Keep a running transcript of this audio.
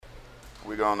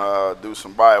We're going to do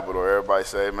some Bible, or everybody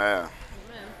say amen. Amen.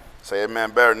 Say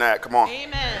amen better than that. Come on.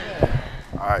 Amen.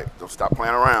 All right, don't stop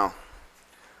playing around.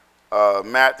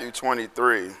 Matthew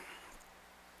 23.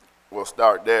 We'll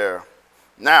start there.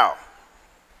 Now,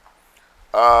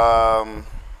 I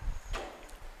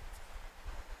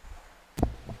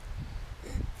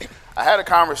had a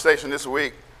conversation this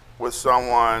week with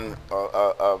someone,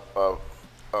 a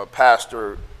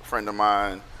pastor friend of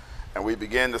mine, and we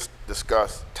began to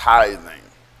discuss tithing.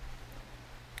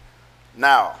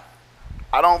 Now,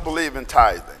 I don't believe in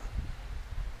tithing.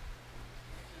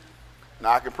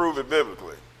 Now, I can prove it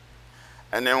biblically.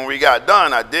 And then when we got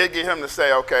done, I did get him to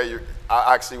say, okay,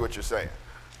 I see what you're saying.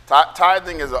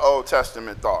 Tithing is an Old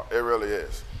Testament thought. It really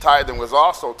is. Tithing was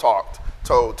also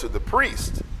told to the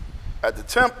priest at the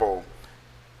temple.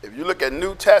 If you look at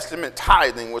New Testament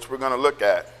tithing, which we're going to look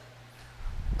at,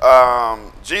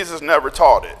 Jesus never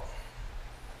taught it.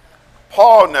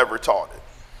 Paul never taught it.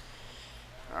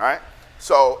 All right?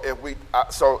 So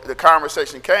so the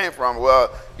conversation came from, well,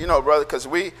 brother, because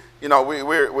we're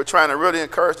trying to really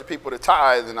encourage the people to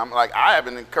tithe, and I'm like, I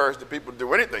haven't encouraged the people to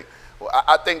do anything. Well,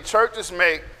 I think churches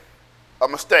make a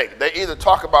mistake. They either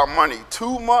talk about money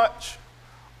too much,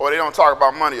 or they don't talk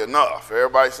about money enough.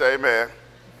 Everybody say amen.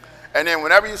 And then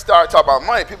whenever you start talking about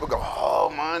money, people go, oh,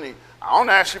 money. I don't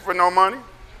ask you for no money.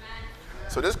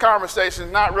 So this conversation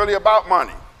is not really about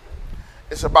money.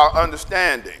 It's about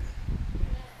understanding.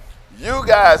 You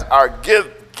guys are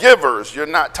givers. You're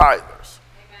not tithers.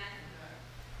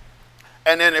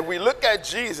 And then if we look at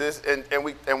Jesus and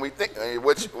we think,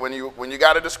 when you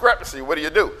got a discrepancy, what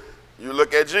do? You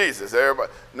look at Jesus.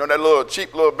 Everybody, that little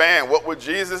cheap little band, what would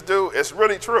Jesus do? It's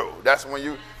really true. That's when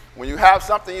you have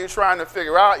something you're trying to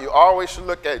figure out, you always should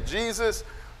look at Jesus.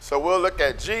 So we'll look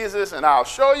at Jesus, and I'll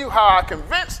show you how I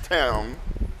convinced him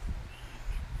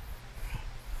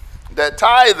that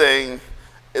tithing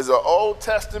is an Old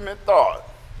Testament thought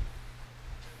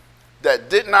that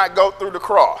did not go through the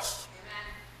cross.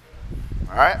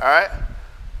 All right.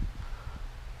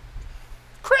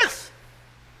 Chris.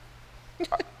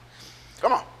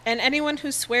 Come on. And anyone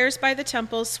who swears by the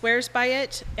temple swears by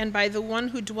it and by the one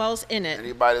who dwells in it.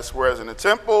 Anybody that swears in the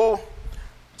temple,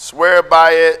 swear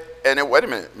by it. And then, wait a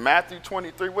minute, Matthew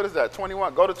 23, what is that,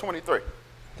 21? Go to 23.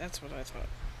 That's what I thought.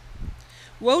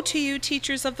 Woe to you,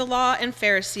 teachers of the law and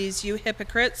Pharisees, you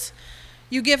hypocrites.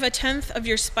 You give a tenth of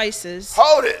your spices.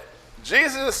 Hold it.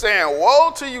 Jesus is saying,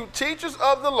 woe to you, teachers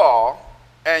of the law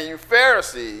and you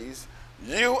Pharisees,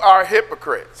 you are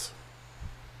hypocrites.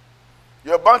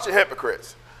 You're a bunch of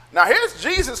hypocrites. Now, here's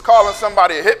Jesus calling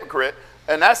somebody a hypocrite,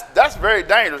 and that's very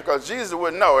dangerous because Jesus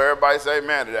wouldn't know. Everybody say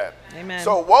amen to that. Amen.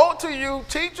 So, woe to you,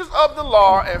 teachers of the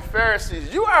law and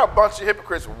Pharisees. You are a bunch of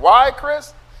hypocrites. Why,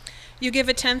 Chris? You give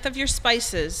a tenth of your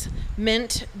spices,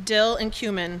 mint, dill, and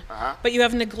cumin, but you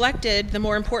have neglected the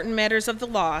more important matters of the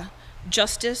law,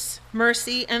 justice,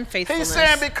 mercy, and faithfulness. He's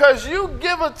saying because you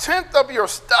give a tenth of your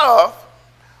stuff,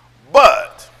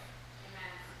 but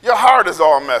your heart is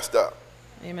all messed up.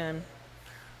 Amen.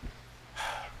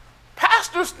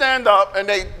 Pastors stand up and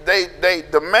they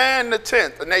demand the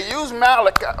tenth, and they use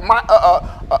Malachi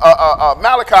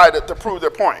to prove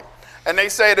their point. And they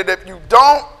say that if you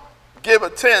don't give a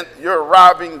tenth, you're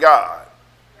robbing God.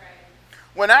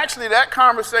 When actually that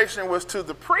conversation was to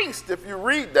the priest, if you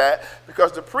read that,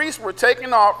 because the priests were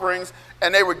taking offerings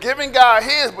and they were giving God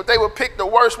his, but they would pick the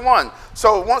worst one.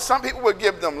 So some people would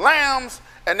give them lambs,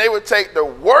 and they would take the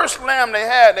worst lamb they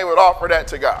had, and they would offer that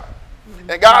to God.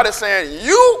 And God is saying,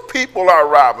 you people are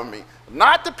robbing me,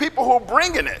 not the people who are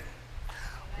bringing it.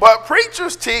 But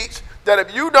preachers teach that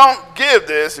if you don't give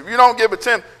this, if you don't give a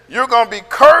tenth, you're going to be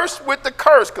cursed with the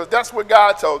curse, because that's what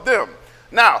God told them.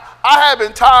 Now, I have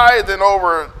been tithed in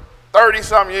over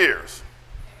 30-some years,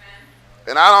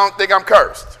 and I don't think I'm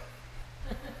cursed.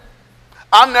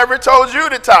 I've never told you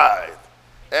to tithe,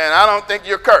 and I don't think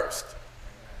you're cursed.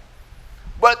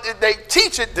 But they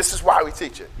teach it. This is why we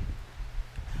teach it.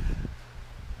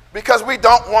 Because we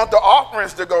don't want the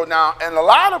offerings to go down, and a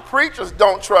lot of preachers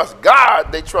don't trust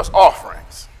God, they trust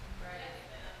offerings.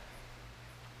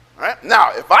 Right?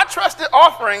 Now, if I trusted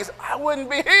offerings, I wouldn't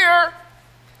be here.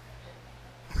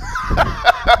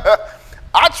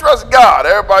 I trust God.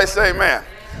 Everybody say amen.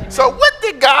 So what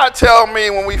did God tell me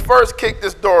when we first kicked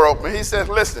this door open? He said,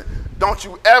 listen, don't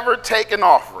you ever take an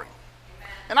offering.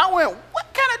 And I went,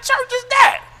 what kind of church is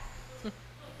that?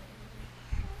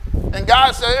 And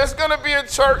God said, it's going to be a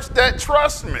church that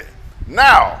trusts me.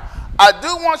 Now, I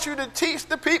do want you to teach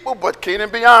the people, but can you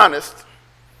be honest?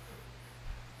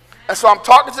 And so I'm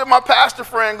talking to my pastor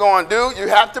friend going, dude, you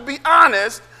have to be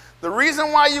honest. The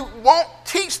reason why you won't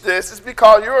teach this is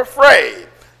because you're afraid.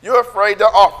 You're afraid the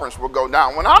offerings will go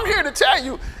down. When I'm here to tell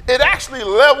you, it actually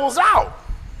levels out.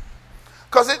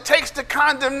 Because it takes the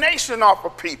condemnation off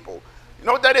of people. You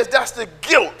know what that is? That's the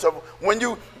guilt of when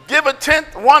you give a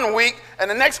tenth one week and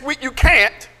the next week you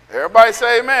can't. Everybody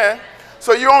say amen.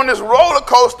 So you're on this roller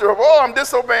coaster of, oh, I'm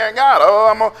disobeying God.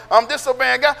 Oh, I'm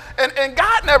disobeying God. And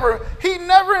God never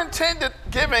intended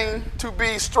giving to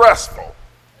be stressful.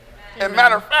 As a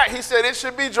matter of fact, he said it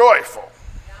should be joyful.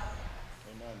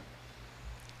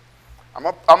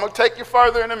 Amen. I'm going to take you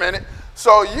further in a minute.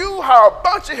 So you are a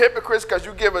bunch of hypocrites because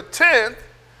you give a tenth,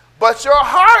 but your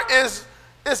heart is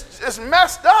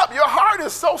messed up. Your heart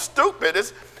is so stupid.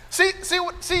 See,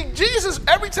 Jesus,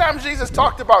 every time Jesus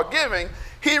talked about giving,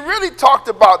 he really talked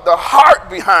about the heart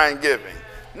behind giving,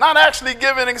 not actually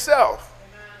giving himself.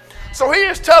 So he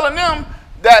is telling them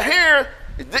that here,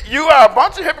 you are a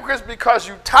bunch of hypocrites because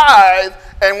you tithe,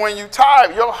 and when you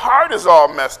tithe, your heart is all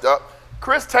messed up.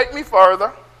 Chris, take me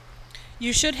further.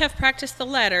 You should have practiced the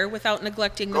latter without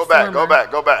neglecting the former.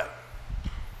 Go back.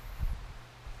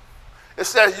 It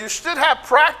says you should have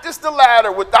practiced the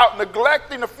latter without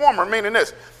neglecting the former, meaning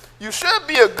this. You should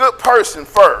be a good person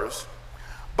first,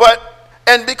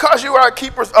 and because you are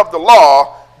keepers of the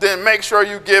law, then make sure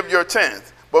you give your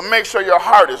tenth, but make sure your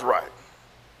heart is right.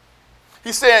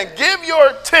 He's saying give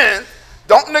your tenth,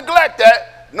 don't neglect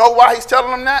that. Know why he's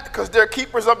telling them that? Because they're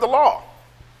keepers of the law.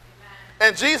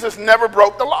 And Jesus never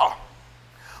broke the law.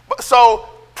 So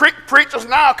preachers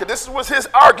now, because this was his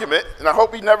argument, and I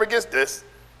hope he never gets this.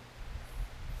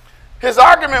 His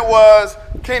argument was,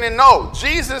 Kenan, no,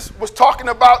 Jesus was talking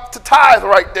about the tithe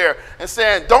right there and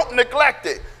saying, don't neglect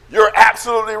it. You're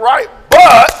absolutely right.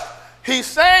 But he's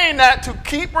saying that to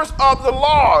keepers of the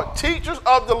law, teachers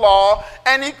of the law,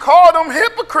 and he called them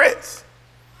hypocrites.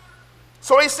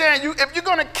 So he's saying, if you're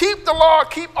going to keep the law,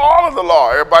 keep all of the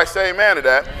law. Everybody say amen to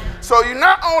that. So you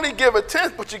not only give a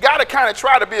tenth, but you got to kind of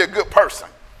try to be a good person.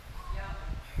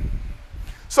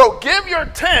 So give your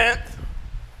tenth.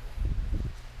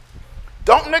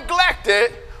 Don't neglect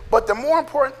it, but the more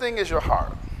important thing is your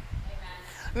heart. Amen.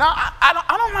 Now,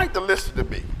 I don't like to listen to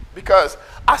me because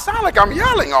I sound like I'm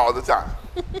yelling all the time.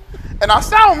 And I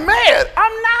sound mad.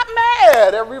 I'm not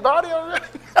mad, everybody.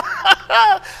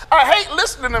 I hate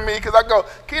listening to me because I go,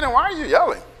 Kenan, why are you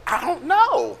yelling? I don't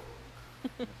know.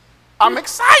 I'm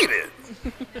excited.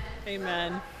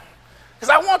 Amen. Because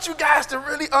I want you guys to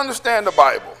really understand the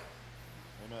Bible.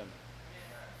 Amen.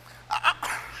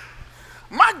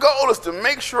 My goal is to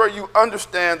make sure you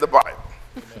understand the Bible.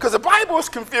 Because the Bible is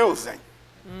confusing.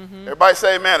 Mm-hmm. Everybody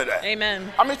say amen to that.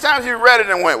 Amen. How many times you read it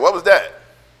and went, what was that?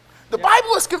 The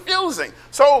Bible is confusing.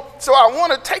 So I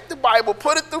want to take the Bible,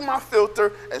 put it through my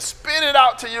filter, and spit it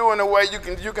out to you in a way you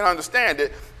can understand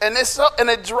it. And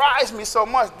it drives me so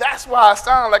much. That's why I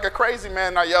sound like a crazy man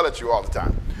and I yell at you all the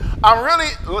time. I'm really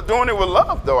doing it with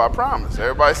love, though, I promise.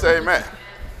 Everybody say amen.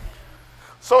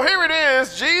 So here it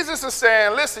is. Jesus is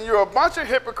saying, listen, you're a bunch of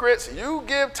hypocrites. You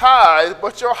give tithe,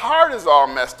 but your heart is all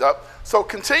messed up. So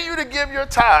continue to give your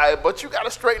tithe, but you got to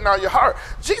straighten out your heart.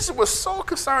 Jesus was so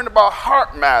concerned about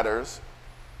heart matters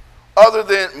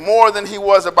more than he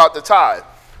was about the tithe.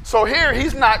 So here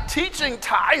he's not teaching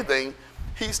tithing.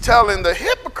 He's telling the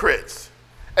hypocrites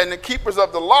and the keepers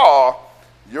of the law,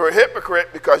 you're a hypocrite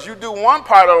because you do one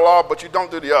part of the law, but you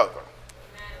don't do the other.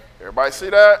 Everybody see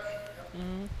that?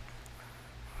 Mm-hmm.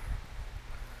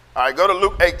 All right, go to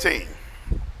Luke 18.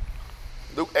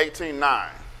 Luke 18:9.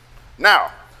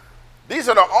 Now, these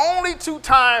are the only two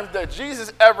times that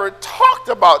Jesus ever talked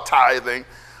about tithing,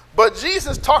 but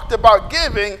Jesus talked about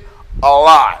giving a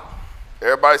lot.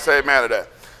 Everybody say amen to that.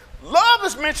 Love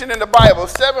is mentioned in the Bible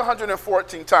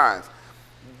 714 times.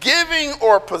 Giving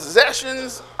or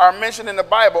possessions are mentioned in the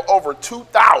Bible over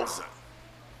 2,000.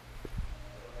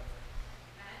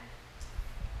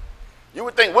 You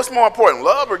would think, what's more important,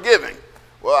 love or giving?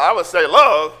 Well, I would say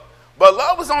love, but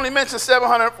love was only mentioned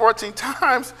 714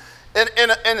 times. In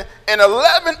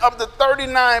 11 of the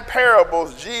 39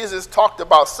 parables, Jesus talked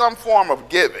about some form of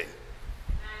giving.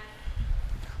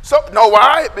 So, know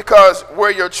why? Because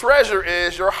where your treasure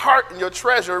is, your heart and your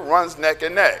treasure runs neck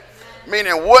and neck.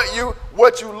 Meaning what you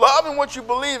love and what you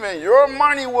believe in, your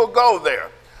money will go there.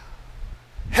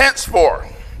 Henceforth,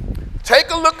 take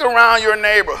a look around your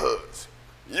neighborhoods.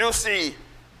 You'll see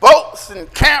boats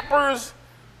and campers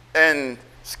and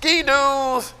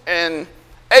ski-doos and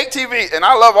ATV, and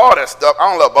I love all that stuff. I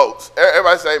don't love boats.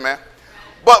 Everybody say amen.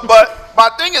 But my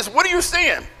thing is, what are you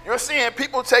seeing? You're seeing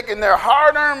people taking their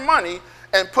hard-earned money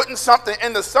and putting something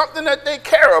into something that they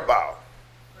care about,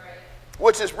 right,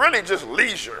 which is really just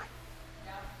leisure.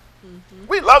 Yeah. Mm-hmm.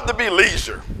 We love to be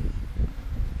leisure.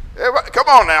 Everybody, come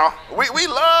on now. We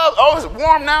love, oh, it's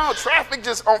warm now. Traffic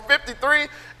just on 53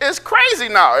 is crazy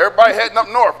now. Everybody heading up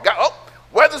north.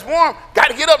 Weather's warm. Got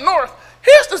to get up north.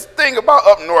 Here's the thing about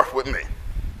up north with me.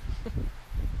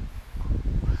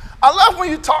 I love when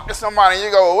you talk to somebody and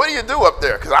you go, well, what do you do up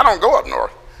there? Because I don't go up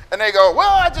north. And they go,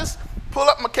 well, I just pull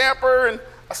up my camper and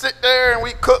I sit there and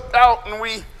we cook out and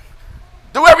we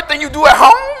do everything you do at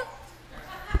home.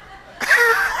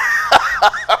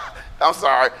 I'm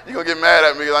sorry, you're going to get mad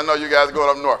at me because I know you guys are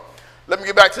going up north. Let me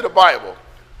get back to the Bible.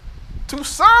 To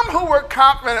some who were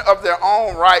confident of their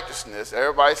own righteousness,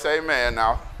 everybody say amen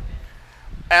now,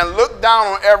 and looked down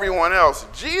on everyone else,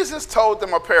 Jesus told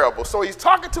them a parable. So he's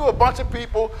talking to a bunch of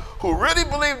people who really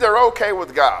believe they're okay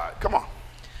with God. Come on.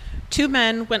 2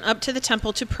 men went up to the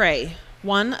temple to pray,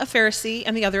 one a Pharisee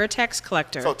and the other a tax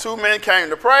collector. So 2 men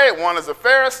came to pray. One is a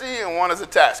Pharisee and one is a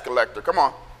tax collector. Come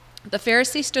on. The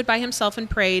Pharisee stood by himself and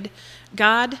prayed,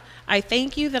 God, I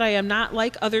thank you that I am not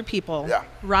like other people,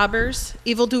 robbers,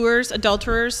 evildoers,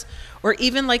 adulterers, or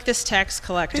even like this tax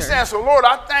collector. He's saying, so Lord,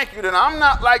 I thank you that I'm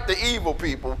not like the evil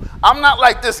people. I'm not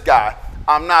like this guy.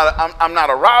 I'm not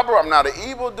a robber. I'm not an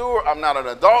evildoer. I'm not an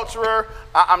adulterer.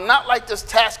 I'm not like this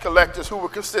tax collectors who were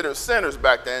considered sinners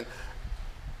back then.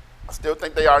 I still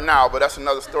think they are now, but that's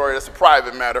another story. That's a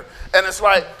private matter. And it's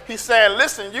like he's saying,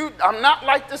 listen, I'm not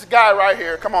like this guy right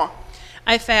here. Come on.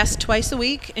 I fast twice a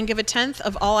week and give a tenth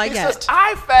of all I get. He says,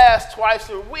 I fast twice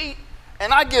a week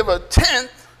and I give a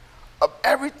tenth of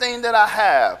everything that I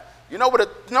have. You know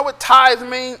what tithe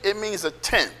means? It means a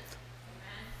tenth.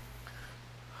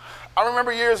 I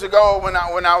remember years ago when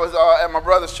I was at my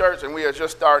brother's church and we were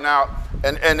just starting out,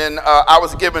 and then I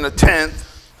was given a tenth.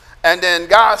 And then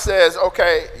God says,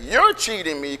 okay, you're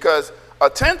cheating me because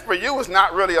a tenth for you is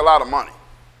not really a lot of money.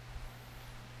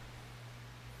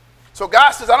 So God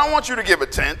says, I don't want you to give a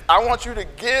tenth. I want you to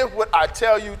give what I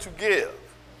tell you to give.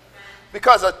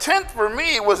 Because a tenth for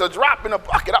me was a drop in the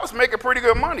bucket. I was making pretty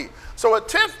good money. So a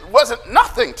tenth wasn't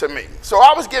nothing to me. So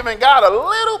I was giving God a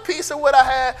little piece of what I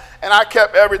had, and I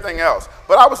kept everything else.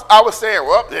 But I was saying,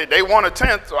 well, they want a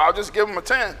tenth, so I'll just give them a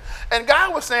tenth. And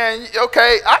God was saying,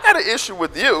 okay, I got an issue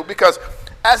with you because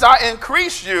as I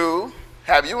increase you,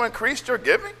 have you increased your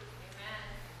giving?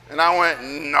 Amen. And I went,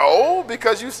 no,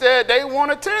 because you said they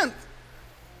want a tenth.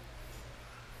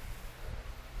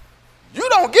 You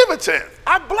don't give a tenth.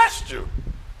 I blessed you.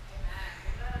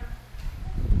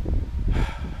 Amen.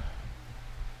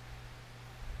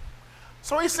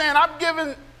 So he's saying,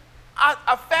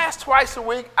 I fast twice a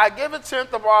week. I give a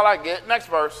tenth of all I get. Next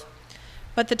verse.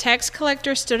 But the tax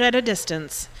collector stood at a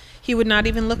distance. He would not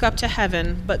even look up to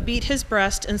heaven, but beat his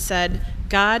breast and said,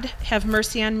 God, have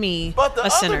mercy on me, but the a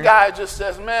sinner. other guy just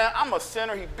says, man, I'm a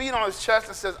sinner. He beat on his chest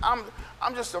and says, I'm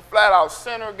just a flat out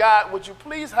sinner. God, would you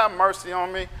please have mercy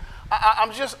on me?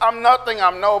 I'm nothing.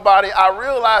 I'm nobody. I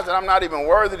realize that I'm not even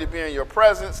worthy to be in your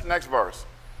presence. Next verse.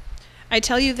 I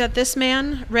tell you that this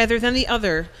man, rather than the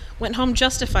other, went home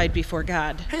justified before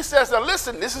God. He says, now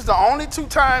listen, this is the only 2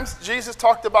 times Jesus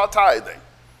talked about tithing.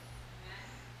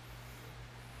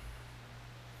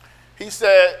 He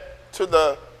said to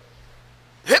the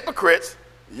hypocrites,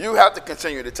 you have to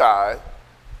continue to tithe,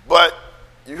 but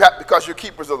you have, because you're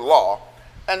keepers of the law.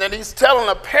 And then he's telling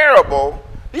a parable.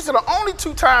 These are the only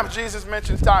 2 times Jesus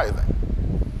mentions tithing.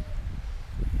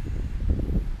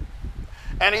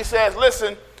 And he says,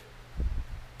 listen,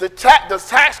 the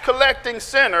tax collecting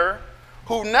sinner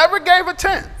who never gave a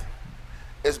tenth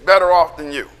is better off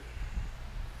than you.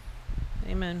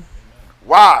 Amen.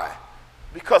 Why?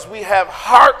 Because we have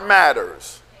heart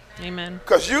matters. Amen.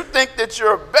 Because you think that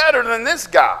you're better than this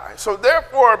guy. So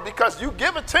therefore, because you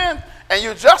give a tenth and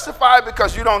you justify it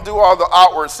because you don't do all the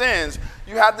outward sins,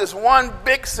 you have this one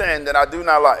big sin that I do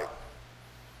not like.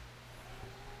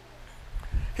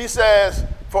 He says,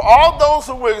 for all those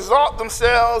who will exalt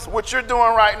themselves, what you're doing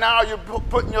right now, you're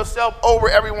putting yourself over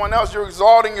everyone else, you're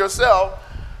exalting yourself,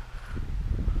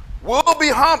 will be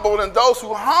humbled, and those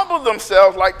who humble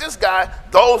themselves like this guy,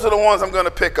 those are the ones I'm going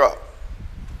to pick up.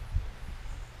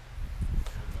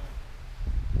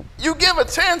 You give a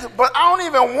tenth, but I don't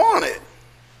even want it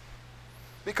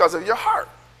because of your heart.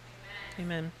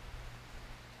 Amen.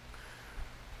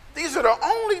 These are the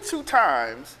only 2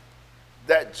 times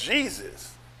that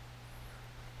Jesus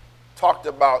talked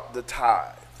about the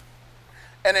tithe.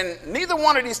 And in neither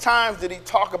one of these times did he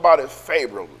talk about it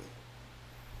favorably,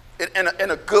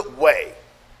 in a good way.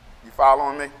 You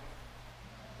following me?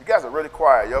 You guys are really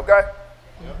quiet. You okay?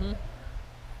 Mm-hmm.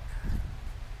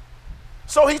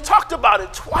 So he talked about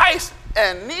it twice,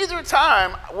 and neither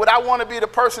time would I want to be the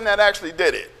person that actually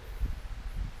did it.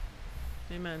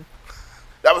 Amen.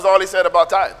 That was all he said about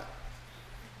tithing.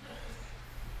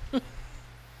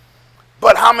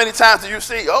 But how many times do you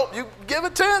see, oh, you give a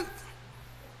tenth?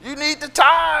 You need to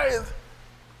tithe.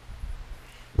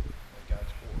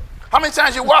 How many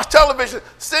times you watch television,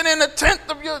 send in a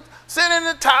tenth of your, send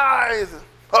in the tithe.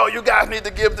 Oh, you guys need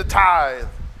to give the tithe.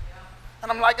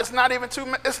 And I'm like, it's not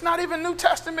even New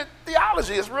Testament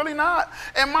theology. It's really not.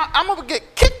 And I'm going to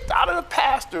get kicked out of the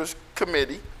pastor's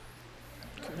committee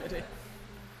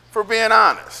for being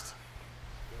honest.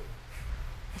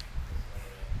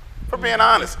 For being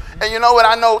honest. And you know what?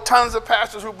 I know tons of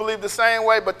pastors who believe the same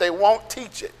way, but they won't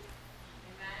teach it.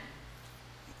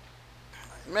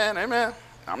 Amen, amen.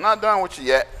 I'm not done with you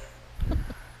yet.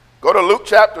 Go to Luke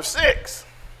chapter 6.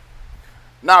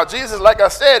 Now, Jesus, like I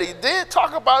said, he did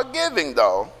talk about giving,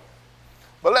 though.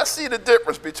 But let's see the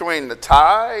difference between the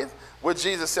tithe, what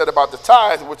Jesus said about the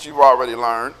tithe, which you've already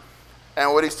learned,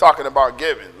 and what he's talking about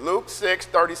giving. Luke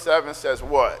 6:37 says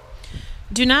what?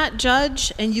 Do not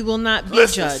judge, and you will not be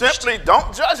judged. Simply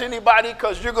don't judge anybody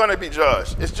because you're going to be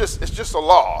judged. It's just a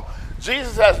law.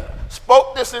 Jesus has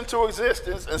spoke this into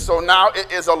existence, and so now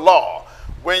it is a law.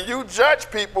 When you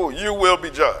judge people, you will be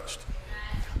judged.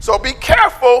 So be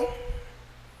careful.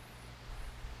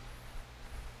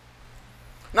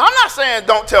 Now, I'm not saying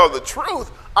don't tell the truth.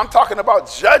 I'm talking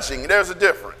about judging. There's a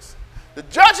difference. The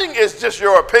judging is just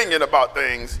your opinion about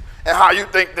things and how you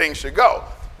think things should go.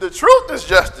 The truth is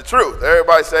just the truth.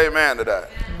 Everybody say amen to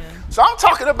that. Amen. So I'm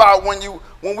talking about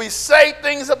when we say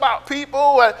things about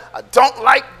people, I don't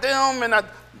like them and I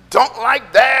don't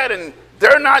like that and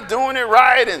they're not doing it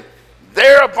right and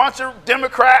they're a bunch of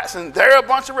Democrats and they're a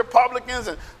bunch of Republicans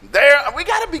and we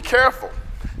got to be careful.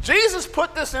 Jesus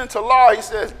put this into law. He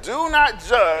says, do not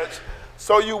judge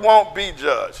so you won't be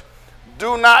judged.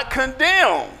 Do not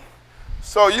condemn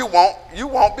so you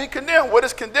won't be condemned. What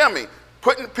is condemning?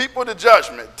 Putting people to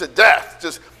judgment, to death.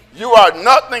 Just, you are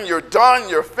nothing, you're done,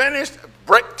 you're finished,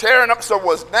 tearing up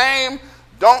someone's name.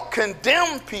 Don't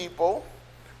condemn people.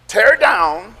 Tear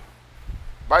down.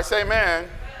 Everybody say amen.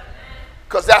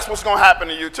 Because that's what's going to happen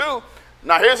to you too.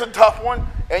 Now here's a tough one.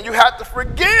 And you have to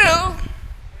forgive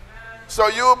so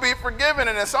you'll be forgiven.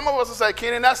 And then some of us will say,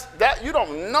 Kenan, that you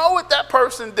don't know what that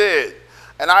person did.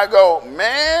 And I go,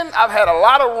 man, I've had a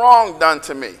lot of wrong done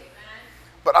to me.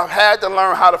 But I've had to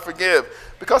learn how to forgive.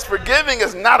 Because forgiving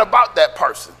is not about that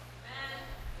person.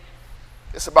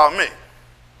 It's about me.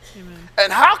 Amen.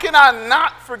 And how can I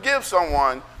not forgive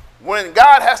someone when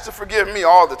God has to forgive me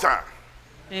all the time?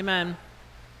 Amen.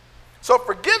 So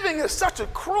forgiving is such a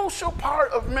crucial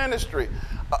part of ministry.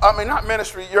 Not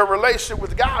ministry, your relationship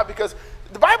with God, because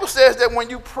the Bible says that when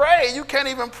you pray, you can't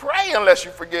even pray unless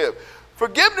you forgive.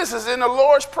 Forgiveness is in the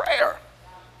Lord's Prayer.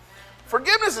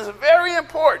 Forgiveness is very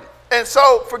important. And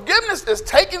so forgiveness is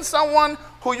taking someone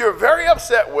who you're very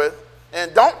upset with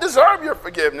and don't deserve your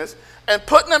forgiveness and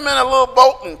putting them in a little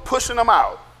boat and pushing them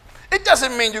out. It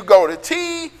doesn't mean you go to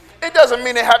tea. It doesn't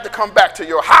mean they have to come back to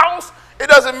your house. It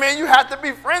doesn't mean you have to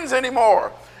be friends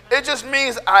anymore. It just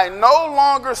means I no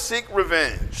longer seek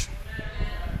revenge.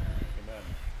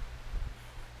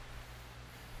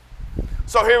 Amen.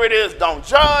 So here it is. Don't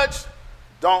judge,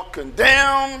 don't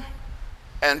condemn,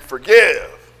 and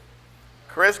forgive.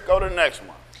 Chris, go to the next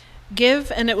one.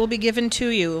 Give, and it will be given to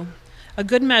you. A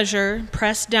good measure,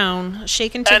 pressed down,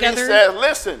 shaken together. And he says,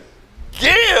 listen,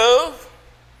 give,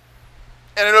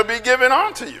 and it'll be given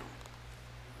unto you.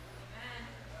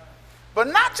 But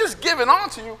not just given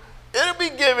unto you, it'll be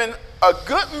given a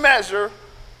good measure,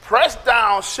 pressed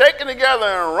down, shaken together,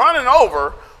 and running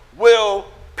over, will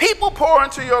people pour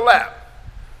into your lap.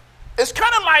 It's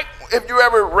kind of like if you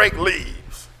ever rake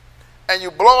leaves, and you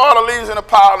blow all the leaves in a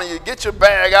pile, and you get your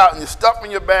bag out, and you stuff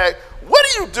in your bag. What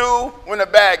do you do when the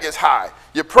bag is high?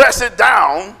 You press it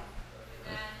down,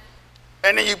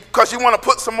 and then because you want to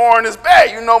put some more in this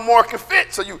bag, you know more can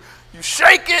fit. So you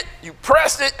shake it, you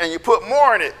press it, and you put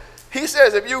more in it. He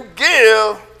says if you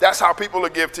give, that's how people will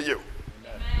give to you.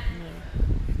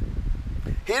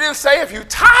 Amen. He didn't say if you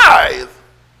tithe,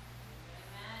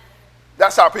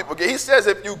 that's how people give. He says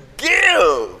if you give.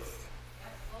 You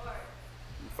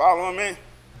following me?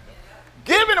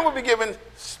 Giving it will be given,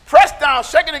 pressed down,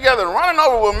 shaken together, and running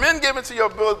over will men give into your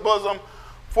bosom.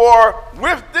 For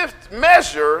with this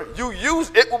measure you use,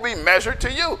 it will be measured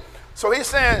to you. So he's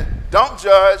saying, don't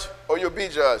judge or you'll be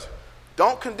judged.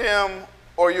 Don't condemn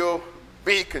or you'll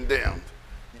be condemned.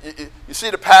 You see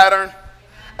the pattern?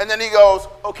 And then he goes,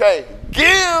 okay,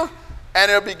 give and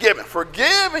it'll be given.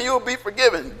 Forgive and you'll be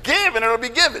forgiven. Give and it'll be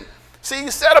given. See,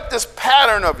 you set up this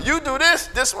pattern of you do this,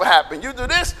 this will happen. You do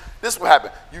this, this will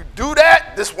happen. You do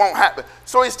that, this won't happen.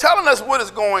 So he's telling us what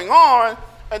is going on.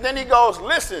 And then he goes,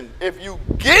 listen, if you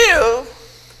give,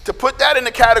 to put that in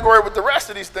the category with the rest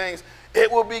of these things, it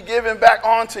will be given back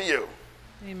onto you.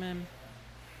 Amen.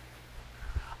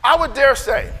 I would dare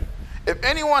say, if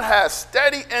anyone has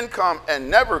steady income and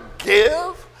never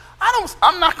give,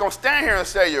 I'm not going to stand here and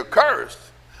say you're cursed,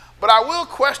 but I will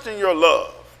question your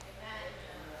love.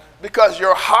 Because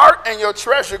your heart and your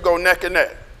treasure go neck and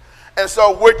neck. And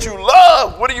so what you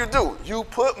love, what do? You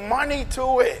put money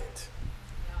to it.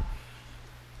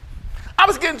 I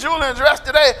was getting Julian dressed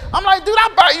today. I'm like, dude, I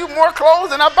buy you more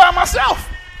clothes than I buy myself.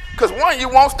 Because one, you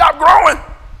won't stop growing.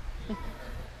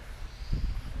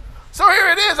 So here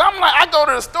it is. I'm like, I go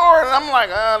to the store and I'm like,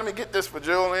 let me get this for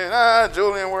Julian.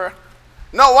 Julian, where?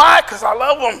 No, why? Because I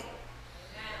love him.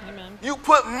 Amen. You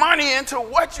put money into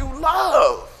what you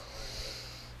love.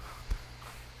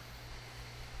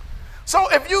 So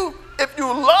if you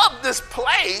love this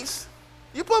place,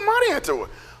 you put money into it.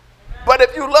 But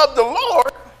if you love the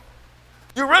Lord,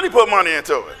 you really put money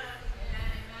into it.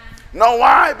 Know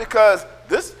why? Because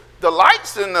the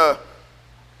lights in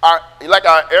like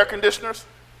our air conditioners,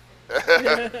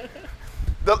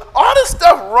 all this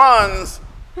stuff runs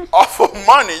off of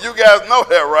money. You guys know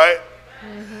that, right?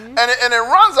 Mm-hmm. And it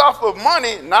runs off of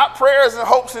money, not prayers and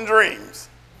hopes and dreams.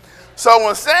 So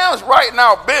when Sam's writing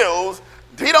out bills,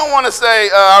 he don't want to say,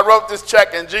 I wrote this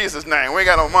check in Jesus' name. We ain't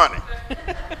got no money.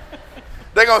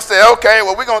 They're going to say, okay,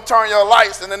 well, we're going to turn your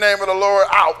lights in the name of the Lord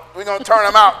out. We're going to turn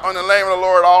them out in the name of the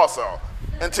Lord also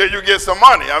until you get some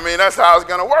money. I mean, that's how it's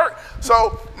going to work.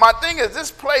 So my thing is,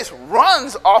 this place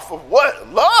runs off of what?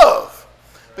 Love.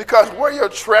 Because where your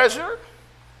treasure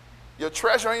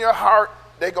and your heart,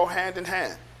 they go hand in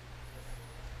hand.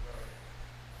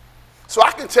 So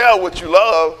I can tell what you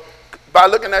love by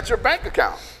looking at your bank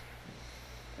account.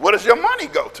 What does your money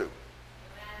go to?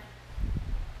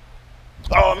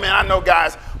 Oh, man, I know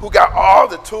guys who got all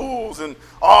the tools and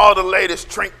all the latest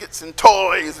trinkets and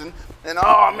toys. And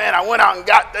oh, man, I went out and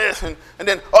got this. And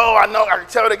then, I know, I can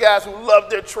tell the guys who love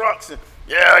their trucks. And,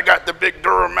 yeah, I got the big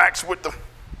Duramax with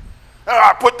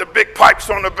I put the big pipes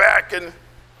on the back. And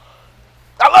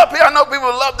I know people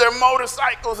love their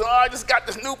motorcycles. And I just got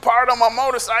this new part on my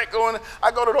motorcycle. And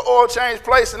I go to the oil change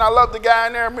place, and I love the guy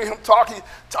in there. And me and him talking. He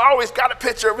always got a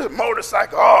picture of his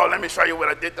motorcycle. Oh, let me show you what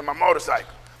I did to my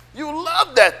motorcycle. You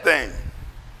love that thing.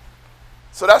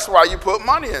 So that's why you put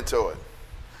money into it.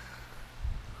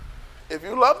 If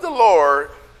you love the Lord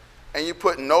and you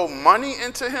put no money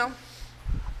into him,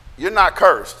 you're not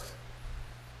cursed.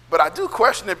 But I do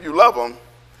question if you love him,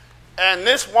 and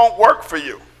this won't work for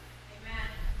you.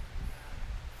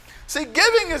 See,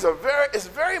 giving is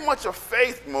very much a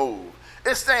faith move.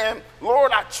 It's saying,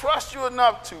 Lord, I trust you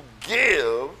enough to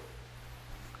give.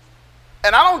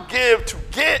 And I don't give to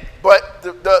get, but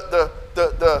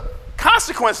the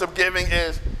consequence of giving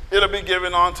is it'll be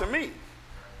given on to me.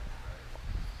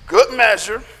 Good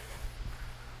measure,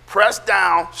 pressed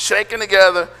down, shaken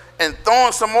together, and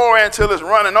throwing some more in until it's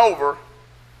running over.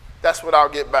 That's what I'll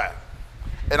get back.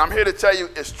 And I'm here to tell you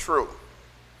it's true.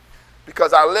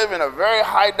 Because I live in a very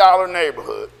high dollar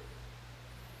neighborhood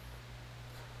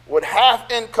with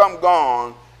half income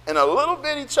gone in a little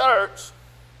bitty church,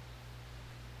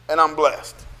 and I'm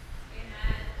blessed.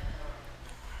 Amen.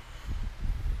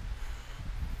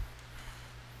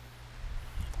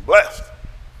 Blessed.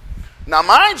 Now,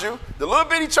 mind you, the little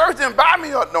bitty church didn't buy me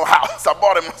no house. I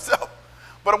bought it myself.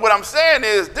 But what I'm saying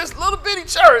is this little bitty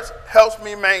church helps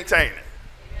me maintain it.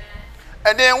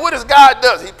 And then what does God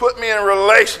does? He put me in a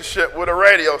relationship with a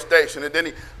radio station, and then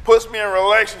he puts me in a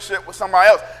relationship with somebody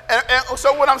else. And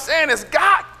so what I'm saying is,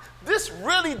 God, this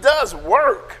really does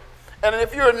work. And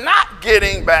if you're not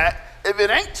getting back, if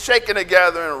it ain't shaking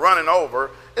together and running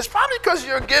over, it's probably because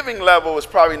your giving level is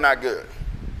probably not good.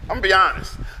 I'm going to be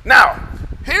honest. Now,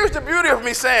 here's the beauty of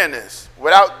me saying this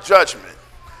without judgment.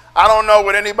 I don't know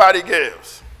what anybody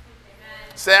gives.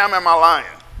 Sam, am I lying?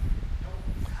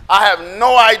 I have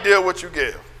no idea what you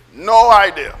give. No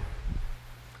idea.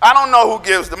 I don't know who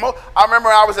gives the most. I remember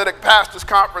I was at a pastor's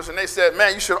conference and they said,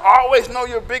 man, you should always know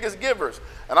your biggest givers.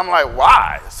 And I'm like,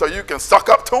 why? So you can suck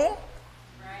up to them?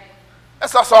 Right.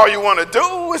 That's all you want to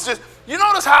do. It's just, you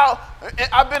notice how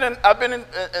I've been in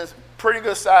pretty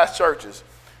good sized churches.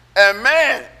 And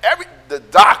man, the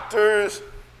doctors,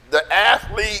 the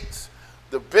athletes,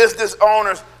 the business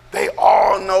owners, they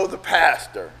all know the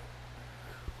pastor.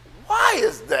 Why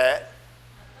is that?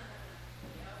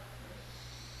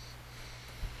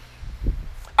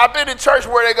 I've been in church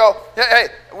where they go, hey,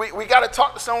 we got to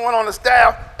talk to someone on the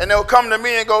staff, and they'll come to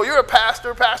me and go, you're a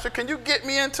pastor, can you get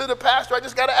me into the pastor? I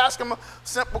just got to ask him a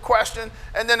simple question,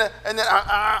 and then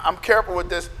I'm careful with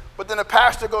this, but then the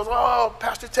pastor goes, oh,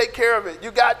 pastor, take care of it.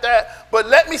 You got that? But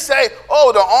let me say,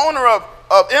 oh, the owner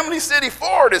of Emily City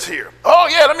Ford is here. Oh,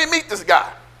 yeah, let me meet this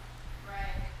guy.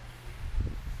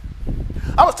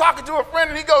 I was talking to a friend,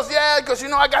 and he goes, yeah, because,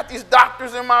 I got these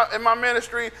doctors in my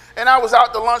ministry, and I was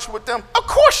out to lunch with them. Of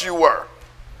course you were.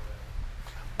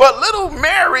 But little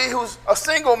Mary, who's a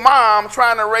single mom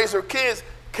trying to raise her kids,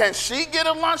 can she get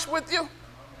a lunch with you?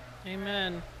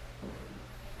 Amen.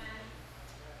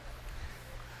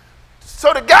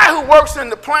 So the guy who works in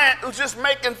the plant, who's just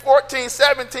making $14,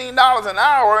 $17 an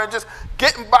hour and just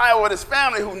getting by with his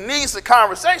family, who needs a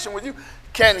conversation with you,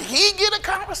 can he get a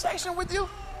conversation with you?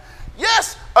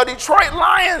 Yes, a Detroit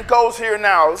Lion goes here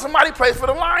now. Somebody plays for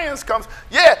the Lions comes.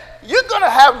 Yeah, you're going to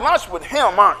have lunch with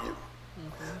him, aren't you?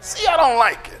 Mm-hmm. See, I don't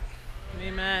like it.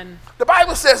 Amen. The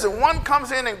Bible says if one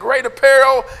comes in great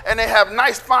apparel and they have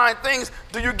nice, fine things,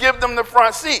 do you give them the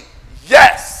front seat?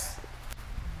 Yes.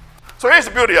 So here's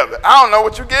the beauty of it. I don't know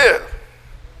what you give.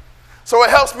 So it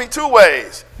helps me two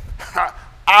ways.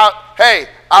 Hey,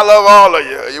 I love all of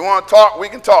you. You want to talk? We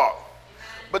can talk.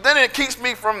 But then it keeps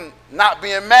me from not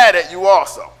being mad at you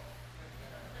also.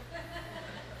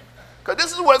 Because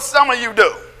this is what some of you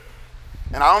do.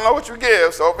 And I don't know what you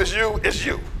give, so if it's you, it's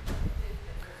you.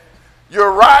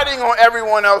 You're riding on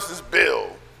everyone else's bill.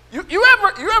 You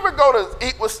ever go to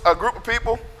eat with a group of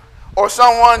people or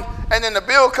someone, and then the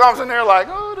bill comes and they're like,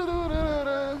 oh,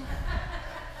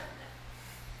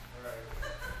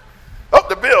 oh,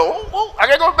 the bill. Oh, I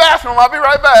got to go to the bathroom. I'll be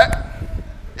right back.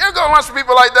 You ever go to lunch with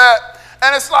people like that?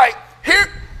 And it's like, here,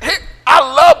 I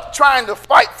love trying to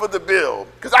fight for the bill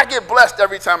because I get blessed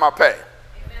every time I pay.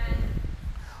 Amen.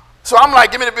 So I'm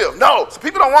like, give me the bill. No, so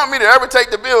people don't want me to ever take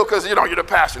the bill because, you're the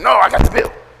pastor. No, I got the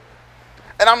bill.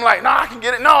 And I'm like, no, I can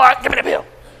get it. No, give me the bill.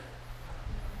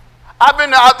 I've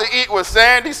been out to eat with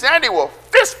Sandy. Sandy will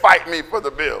fist fight me for the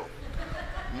bill.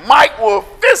 Mike will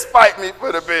fist fight me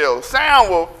for the bill. Sam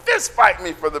will fist fight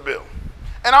me for the bill.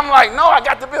 And I'm like, no, I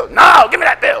got the bill. No, give me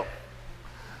that bill.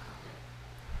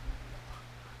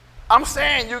 I'm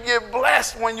saying you get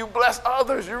blessed when you bless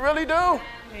others. You really do.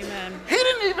 Amen. He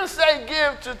didn't even say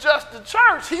give to just the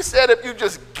church. He said if you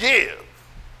just give.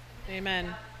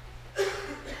 Amen.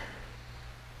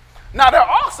 Now, there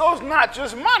also is not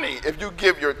just money. If you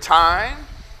give your time,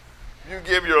 you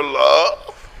give your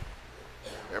love.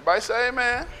 Everybody say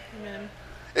amen. Amen.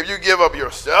 If you give up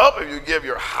yourself, if you give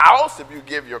your house, if you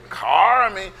give your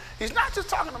car, he's not just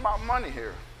talking about money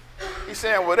here. He's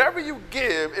saying whatever you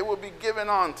give, it will be given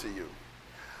on to you.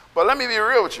 But let me be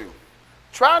real with you.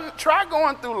 Try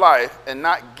going through life and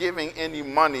not giving any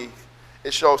money.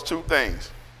 It shows two things.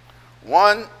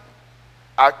 One,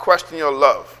 I question your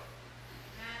love.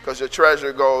 Because your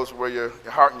treasure goes where your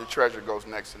heart and your treasure goes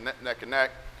neck and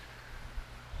neck.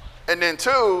 And then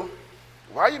two,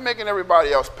 why are you making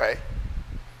everybody else pay?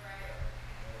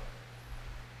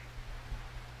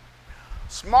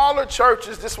 Smaller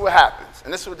churches, this is what happens.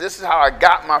 And this is how I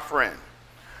got my friend.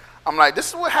 I'm like, this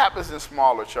is what happens in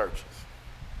smaller churches.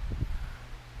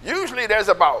 Usually there's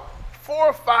about 4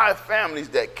 or 5 families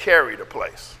that carry the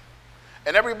place.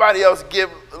 And everybody else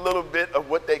give a little bit of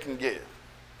what they can give.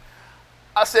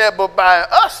 I said, but by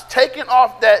us taking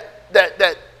off that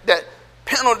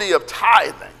penalty of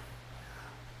tithing,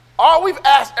 all we've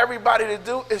asked everybody to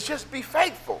do is just be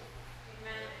faithful.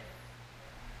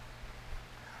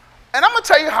 And I'm going to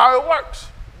tell you how it works.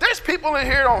 There's people in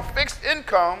here on fixed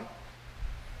income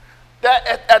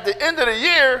that at the end of the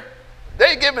year,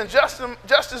 they're giving just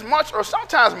as much or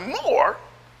sometimes more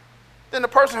than the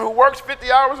person who works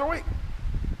 50 hours a week.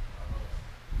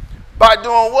 By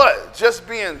doing what? Just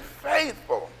being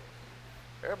faithful.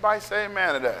 Everybody say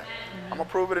amen to that. Amen. I'm going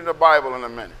to prove it in the Bible in a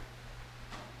minute.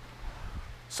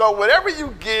 So whatever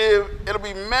you give, it'll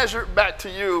be measured back to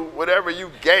you. Whatever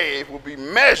you gave will be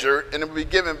measured and it'll be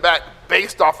given back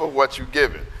based off of what you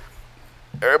given.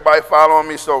 Everybody following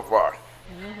me so far?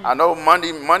 Mm-hmm. I know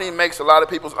money makes a lot of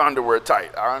people's underwear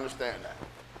tight. I understand that.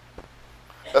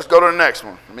 Let's go to the next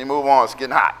one. Let me move on. It's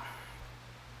getting hot.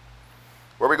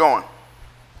 Where are we going?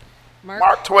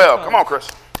 Mark 12. Come on,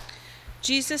 Chris.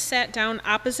 Jesus sat down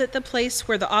opposite the place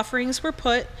where the offerings were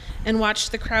put and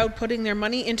watched the crowd putting their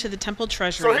money into the temple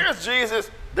treasury. So here's Jesus.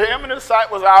 Him and the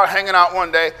disciples out hanging out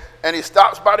one day, and he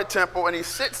stops by the temple, and he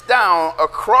sits down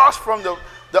across from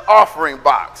the offering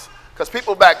box. Because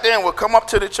people back then would come up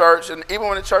to the church, and even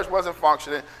when the church wasn't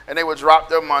functioning, and they would drop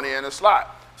their money in the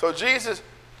slot. So Jesus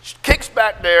kicks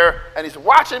back there, and he's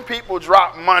watching people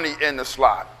drop money in the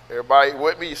slot. Everybody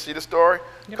with me? You see the story?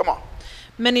 Yep. Come on.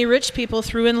 Many rich people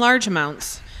threw in large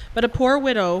amounts, but a poor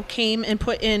widow came and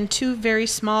put in 2 very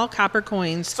small copper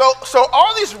coins. So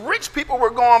all these rich people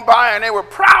were going by, and they were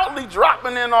proudly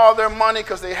dropping in all their money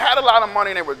because they had a lot of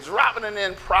money, and they were dropping it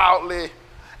in proudly.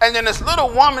 And then this little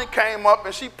woman came up,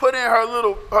 and she put in her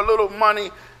little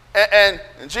money, And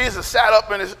Jesus sat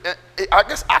up in his, I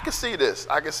guess I can see this.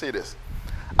 I can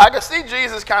see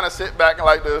Jesus kind of sit back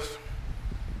like this.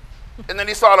 And then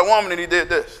he saw the woman and he did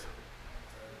this.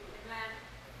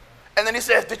 And then he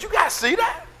says, did you guys see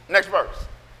that? Next verse.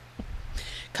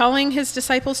 Calling his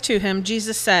disciples to him,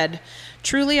 Jesus said,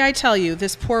 truly I tell you,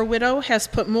 this poor widow has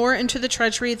put more into the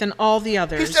treasury than all the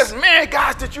others. He says, man,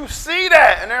 guys, did you see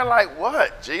that? And they're like,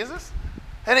 what, Jesus?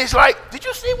 And he's like, did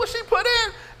you see what she put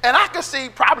in? And I could see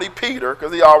probably Peter,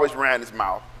 because he always ran his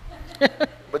mouth.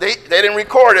 But they didn't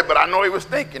record it, but I know he was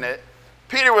thinking it.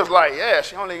 Peter was like, yeah,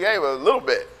 she only gave a little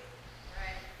bit.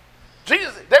 Right.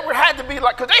 Jesus, had to be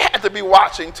like, because they had to be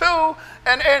watching too.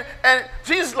 And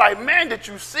Jesus is like, man, did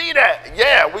you see that?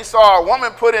 Yeah, we saw a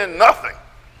woman put in nothing.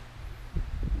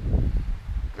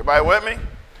 Everybody with me?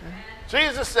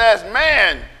 Jesus says,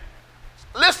 man,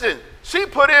 listen, she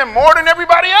put in more than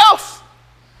everybody else.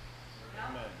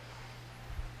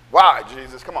 Why,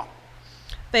 Jesus? Come on.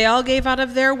 They all gave out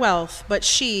of their wealth, but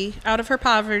she, out of her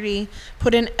poverty,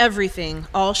 put in everything,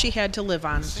 all she had to live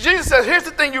on. Jesus says, here's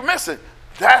the thing you're missing.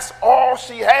 That's all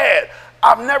she had.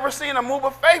 I've never seen a move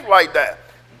of faith like that.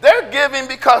 They're giving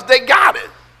because they got it.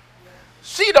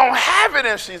 She don't have it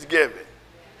and she's giving.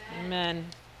 Amen.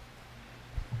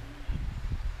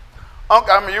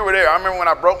 Uncle, I mean, you were there. I remember when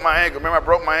I broke my ankle. Remember I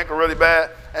broke my ankle really bad?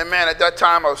 And man, at that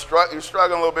time I was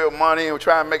struggling a little bit with money and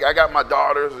trying to make it. I got my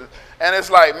daughters. And it's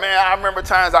like, man, I remember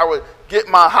times I would get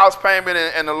my house payment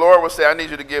and the Lord would say, I need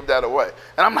you to give that away.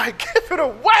 And I'm like, give it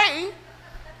away?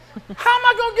 How am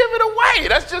I going to give it away?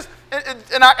 That's just,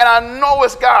 and I know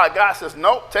it's God. God says,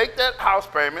 nope, take that house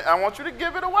payment. I want you to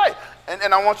give it away.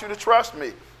 And I want you to trust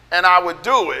me. And I would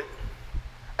do it.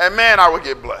 And man, I would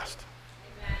get blessed.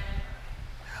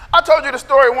 I told you the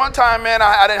story one time, man,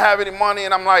 I didn't have any money,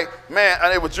 and I'm like, man,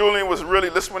 and it was Julian was really,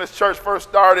 this is when this church first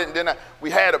started, and then we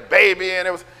had a baby, and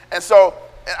I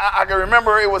can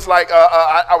remember it was like,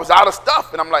 I was out of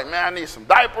stuff, and I'm like, man, I need some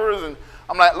diapers, and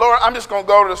I'm like, Lord, I'm just going to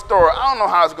go to the store. I don't know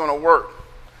how it's going to work.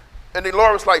 And the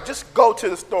Lord was like, just go to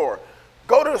the store.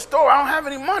 Go to the store. I don't have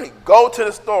any money. Go to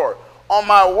the store. On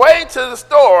my way to the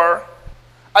store,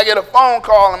 I get a phone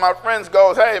call, and my friend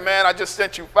goes, hey, man, I just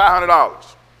sent you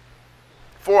 $500.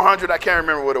 400, I can't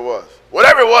remember what it was.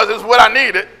 Whatever it was, is what I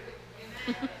needed.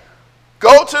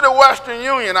 Go to the Western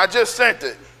Union. I just sent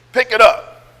it. Pick it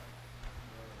up.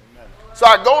 So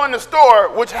I go in the store,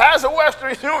 which has a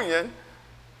Western Union,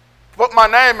 put my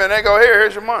name in, they go,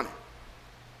 here's your money.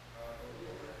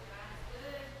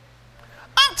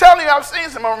 I'm telling you, I've seen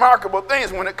some remarkable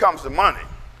things when it comes to money.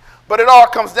 But it all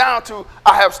comes down to,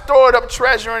 I have stored up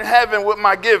treasure in heaven with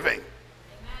my giving.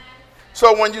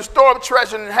 So when you store up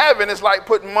treasure in heaven, it's like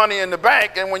putting money in the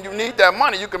bank, and when you need that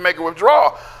money, you can make a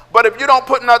withdrawal. But if you don't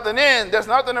put nothing in, there's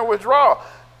nothing to withdraw.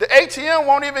 The ATM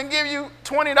won't even give you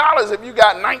 $20 if you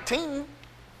got 19.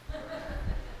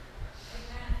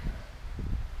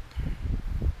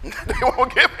 They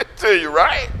won't give it to you,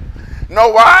 right? Know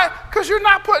why? Because you're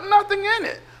not putting nothing in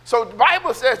it. So the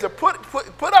Bible says to put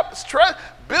up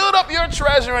build up your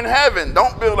treasure in heaven.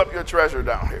 Don't build up your treasure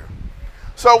down here.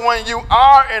 So when you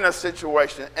are in a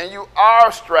situation and you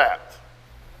are strapped,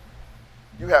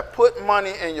 you have put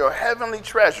money in your heavenly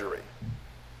treasury.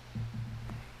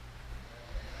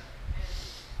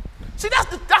 See,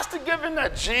 that's the giving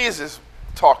that Jesus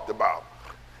talked about.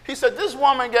 He said this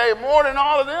woman gave more than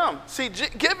all of them. See,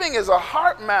 giving is a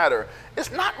heart matter.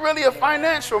 It's not really a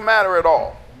financial matter at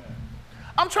all.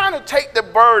 I'm trying to take the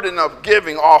burden of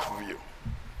giving off of you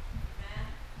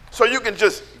so you can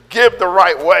just give the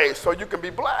right way so you can be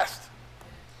blessed.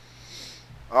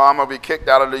 Oh, I'm going to be kicked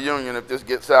out of the union if this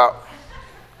gets out.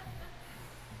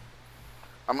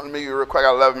 I'm going to make you real quick.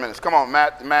 I got 11 minutes. Come on,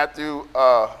 Matthew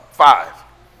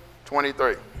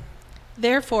 5:23.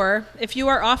 Therefore, if you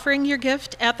are offering your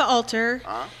gift at the altar,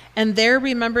 and there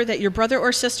remember that your brother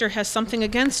or sister has something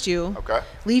against you,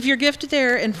 leave your gift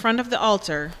there in front of the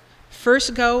altar.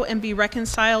 First go and be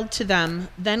reconciled to them,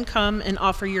 then come and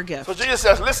offer your gift. So Jesus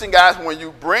says, listen, guys, when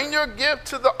you bring your gift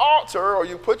to the altar or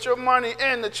you put your money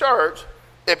in the church,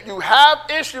 if you have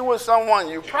issue with someone,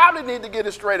 you probably need to get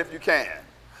it straight if you can.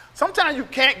 Sometimes you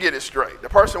can't get it straight. The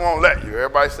person won't let you.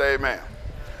 Everybody say amen.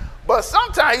 But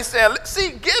sometimes he's saying,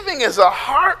 see, giving is a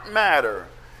heart matter.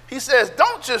 He says,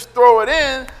 don't just throw it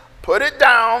in, put it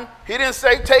down. He didn't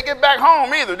say take it back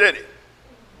home either, did he?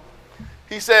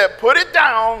 He said, put it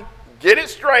down, get it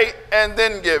straight, and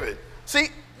then give it. See,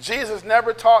 Jesus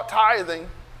never taught tithing,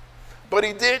 but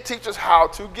he did teach us how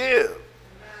to give.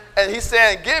 And he's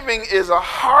saying giving is a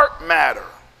heart matter.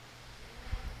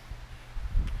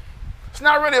 It's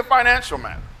not really a financial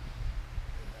matter.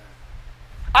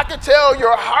 I can tell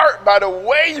your heart by the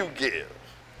way you give.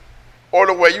 or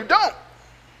the way you don't.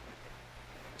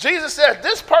 Jesus says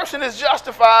this person is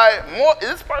justified more,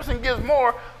 this person gives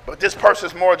more, but this person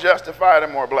is more justified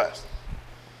and more blessed.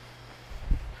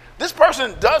 This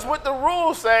person does what the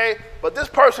rules say, but this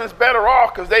person is better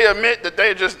off because they admit that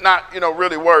they're just not,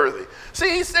 really worthy.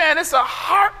 See, he's saying it's a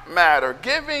heart matter.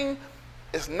 Giving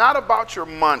is not about your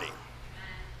money.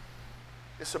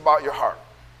 It's about your heart.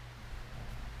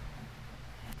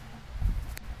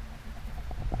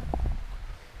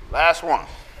 Last one.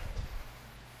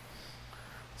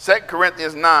 2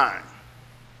 Corinthians 9,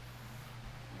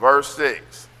 verse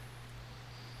 6.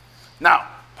 Now,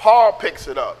 Paul picks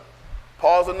it up.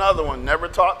 Paul's another one, never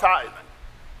taught tithing.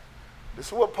 This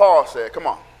is what Paul said. Come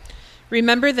on.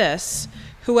 Remember this,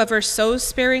 whoever sows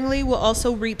sparingly will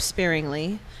also reap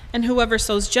sparingly, and whoever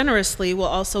sows generously will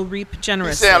also reap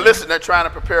generously. He's saying, listen, they're trying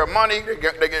to prepare money. They're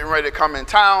getting ready to come in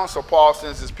town. So Paul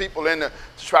sends his people in to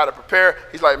try to prepare.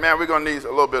 He's like, man, we're going to need a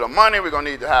little bit of money. We're going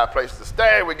to need to have a place to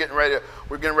stay. We're getting ready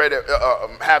to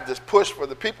have this push for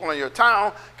the people in your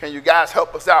town. Can you guys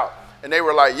help us out? And they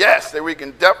were like, yes, we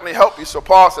can definitely help you. So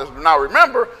Paul says, now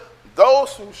remember,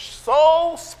 those who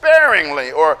sow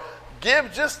sparingly or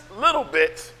give just little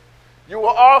bits, you will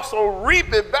also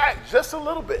reap it back just a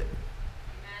little bit.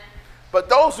 But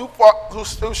those who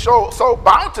sow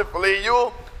bountifully,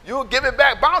 you'll give it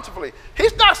back bountifully.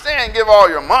 He's not saying give all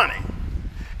your money.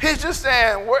 He's just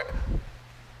saying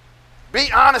be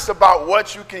honest about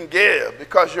what you can give,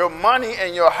 because your money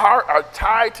and your heart are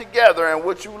tied together, and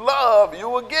what you love, you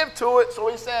will give to it.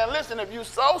 So he's saying, listen, if you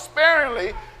sow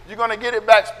sparingly, you're going to get it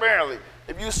back sparingly.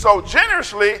 If you sow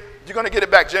generously, you're going to get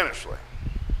it back generously.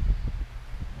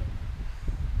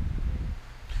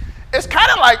 It's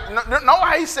kind of like, know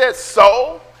how he said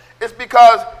sow? It's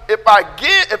because if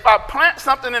I plant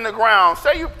something in the ground,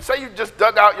 say you just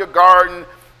dug out your garden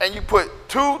and you put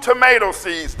 2 tomato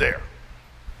seeds there.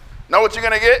 Know what you're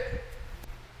going to get?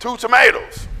 2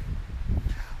 tomatoes.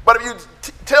 But if you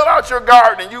till out your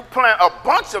garden and you plant a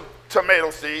bunch of tomato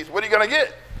seeds, what are you going to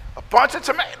get? A bunch of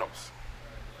tomatoes.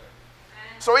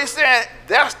 So he's saying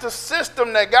that's the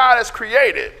system that God has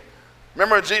created.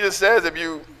 Remember Jesus says, if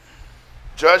you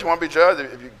judge, you won't be judged.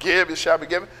 If you give, it shall be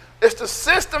given. It's the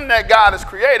system that God has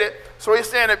created. So he's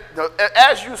saying that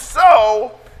as you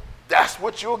sow, that's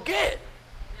what you'll get.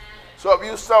 So if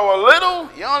you sow a little,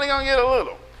 you're only going to get a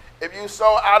little. If you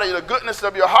sow out of the goodness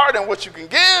of your heart and what you can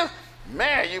give,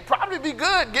 man, you'll probably be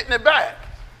good getting it back.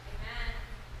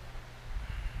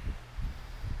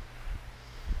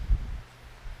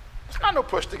 It's not no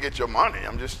push to get your money.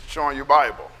 I'm just showing you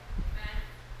Bible.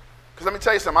 Because let me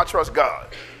tell you something, I trust God.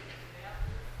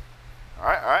 All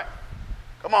right.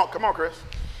 Come on, Chris.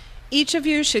 Each of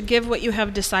you should give what you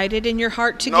have decided in your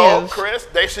heart to give. No, Chris,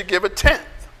 they should give a 10th.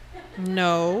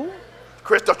 No.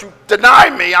 Chris, don't you deny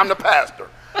me, I'm the pastor.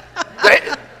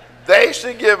 They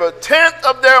should give a 10th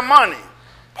of their money.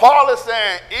 Paul is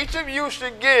saying each of you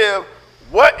should give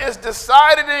what is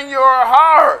decided in your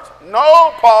heart.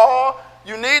 No, Paul,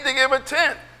 you need to give a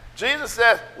 10th. Jesus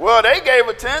says, well, they gave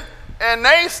a 10th and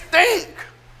they stink.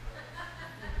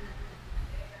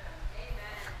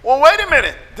 Well, wait a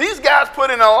minute. These guys put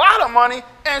in a lot of money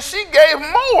and she gave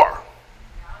more.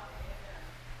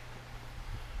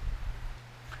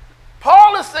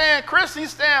 Paul is saying, Chris,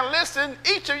 he's saying, listen,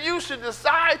 each of you should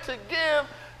decide to give.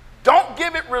 Don't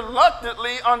give it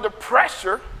reluctantly under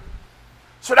pressure.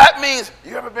 So that means,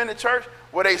 you ever been to church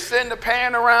where they send the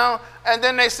pan around and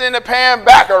then they send the pan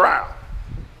back around?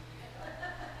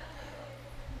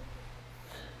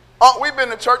 We've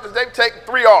been to churches, they've taken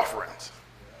 3 offerings.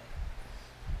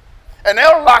 And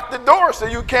they'll lock the door so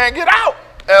you can't get out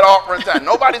at offering time.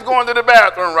 Nobody's going to the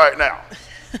bathroom right now.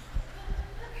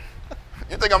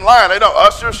 You think I'm lying? They don't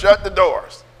usher, shut the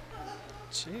doors.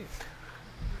 Jeez.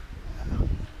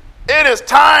 It is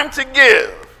time to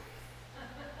give.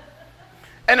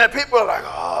 And then people are like,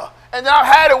 oh. And then I've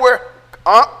had it where,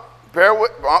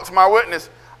 to my witness,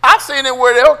 I've seen it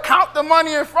where they'll count the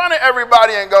money in front of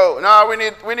everybody and go, no, we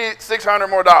need $600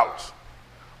 more.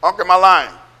 Uncle, am I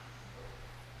lying?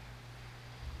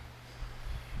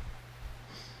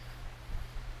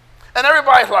 And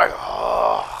everybody's like,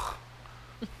 oh.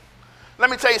 Let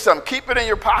me tell you something. Keep it in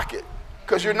your pocket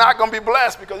because you're not going to be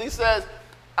blessed, because he says,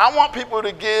 I want people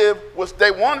to give what they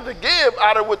wanted to give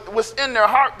out of what's in their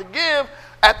heart to give.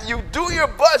 After you do your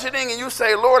budgeting and you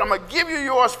say, Lord, I'm going to give you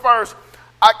yours first.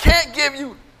 I can't give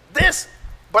you this,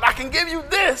 but I can give you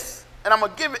this, and I'm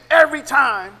going to give it every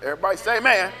time. Everybody say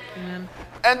amen. Amen.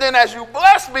 And then as you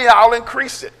bless me, I'll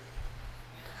increase it.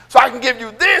 So I can give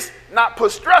you this, not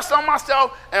put stress on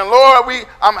myself. And Lord,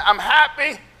 I'm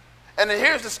happy. And then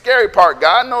here's the scary part.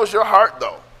 God knows your heart,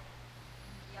 though.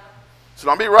 So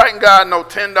don't be writing God no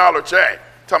 $10 check.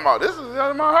 Talking about this is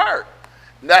in my heart.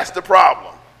 And that's the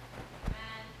problem.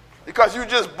 Because you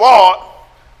just bought,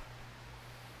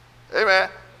 amen,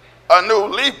 a new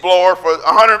leaf blower for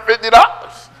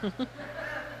 $150.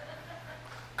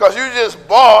 Because you just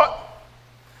bought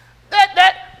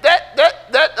that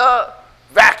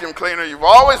vacuum cleaner you've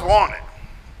always wanted.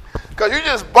 Because you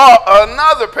just bought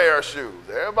another pair of shoes.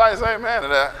 Everybody say amen to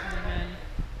that.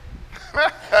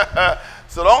 Amen.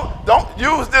 So don't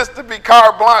use this to be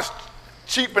carte blanche,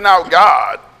 cheaping out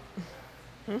God.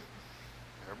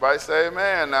 Everybody say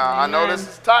amen now. Amen. I know this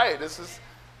is tight.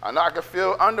 I know I can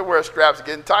feel underwear straps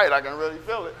getting tight. I can really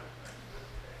feel it.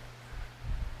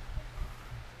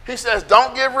 He says,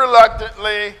 don't give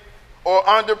reluctantly or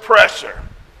under pressure.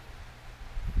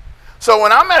 So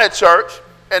when I'm at a church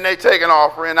and they take an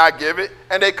offering and I give it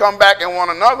and they come back and want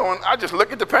another one, I just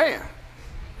look at the pan.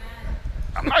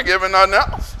 I'm not giving nothing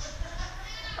else.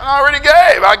 I already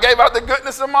gave. I gave out the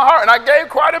goodness of my heart, and I gave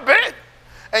quite a bit.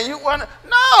 And you want to?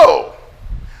 No.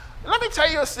 Let me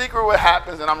tell you a secret what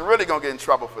happens, and I'm really going to get in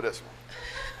trouble for this one.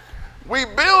 We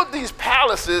build these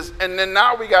palaces, and then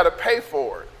now we got to pay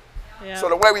for it. Yep. So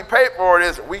the way we pay for it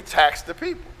is we tax the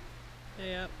people.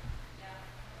 Yep.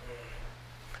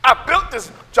 I built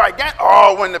this gigantic,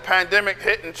 when the pandemic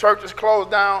hit and churches closed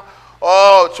down,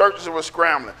 churches were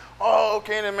scrambling.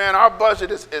 Canaan, man, our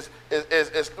budget is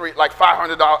like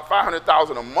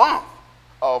 $500,000 a month.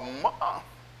 A month.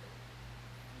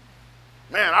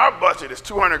 Man, our budget is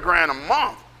 $200,000 a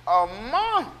month. A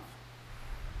month.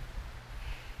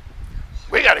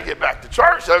 We got to get back to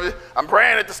church. I'm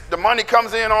praying that the money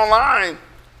comes in online.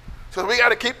 So we got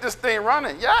to keep this thing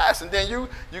running. Yes, and then you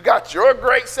got your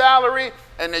great salary,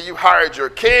 and then you hired your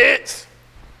kids.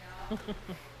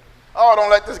 Don't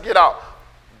let this get out.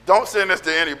 Don't send this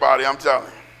to anybody, I'm telling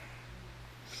you.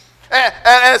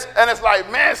 And it's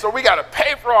like, man, so we got to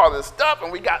pay for all this stuff,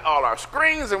 and we got all our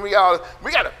screens, and we got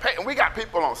to pay, and we got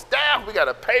people on staff, we got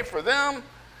to pay for them.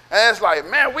 And it's like,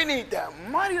 man, we need that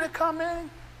money to come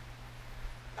in.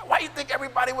 Why do you think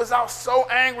everybody was out so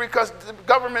angry because the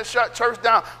government shut church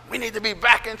down? We need to be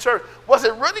back in church. Was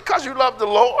it really because you love the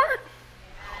Lord?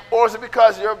 Or is it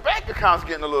because your bank account's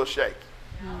getting a little shaky?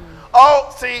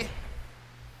 See,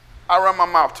 I run my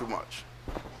mouth too much.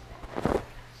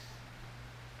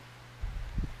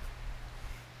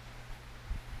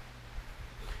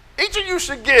 Each of you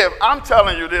should give. I'm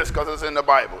telling you this because it's in the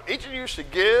Bible. Each of you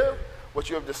should give what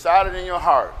you have decided in your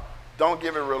heart. Don't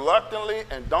give it reluctantly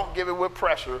and don't give it with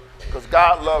pressure because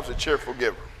God loves a cheerful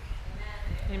giver.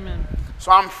 Amen.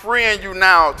 So I'm freeing you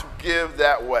now to give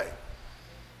that way.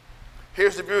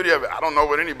 Here's the beauty of it. I don't know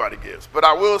what anybody gives, but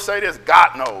I will say this.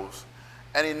 God knows,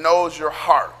 and he knows your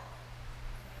heart.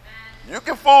 You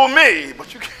can fool me,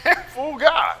 but you can't fool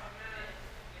God.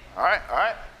 All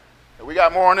right. We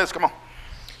got more on this. Come on.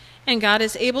 And God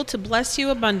is able to bless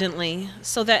you abundantly,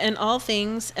 so that in all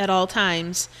things, at all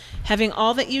times, having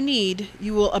all that you need,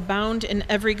 you will abound in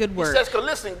every good work. He says,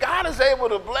 listen, God is able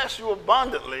to bless you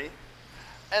abundantly,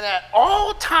 and at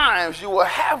all times you will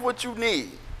have what you need.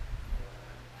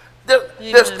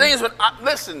 There's things the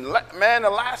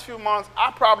last few months,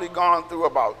 I've probably gone through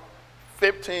about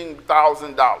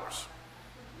 $15,000.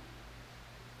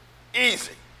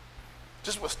 Easy.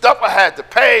 Just with stuff I had to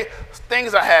pay,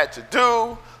 things I had to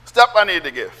do, stuff I needed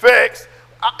to get fixed.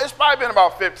 It's probably been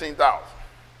about $15,000.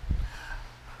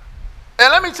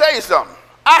 And let me tell you something.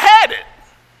 I had it.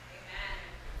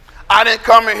 I didn't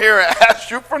come in here and ask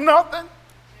you for nothing.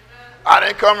 I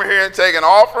didn't come in here and take an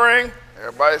offering.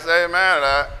 Everybody say amen to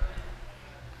that.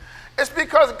 It's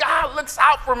because God looks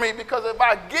out for me, because if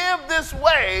I give this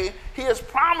way, he has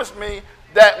promised me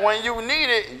that when you need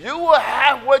it, you will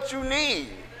have what you need.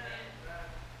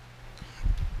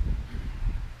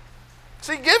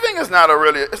 See, giving is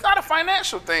it's not a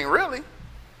financial thing, really.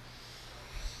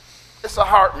 It's a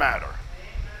heart matter.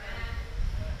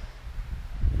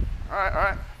 All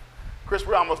right. Chris,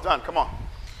 we're almost done. Come on.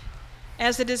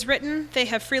 As it is written, they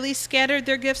have freely scattered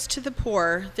their gifts to the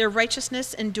poor. Their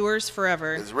righteousness endures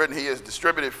forever. It's written, he has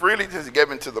distributed freely, he has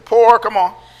given to the poor. Come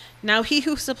on. Now he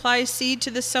who supplies seed to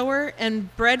the sower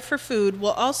and bread for food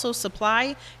will also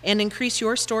supply and increase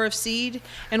your store of seed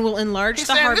and will enlarge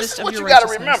the harvest of your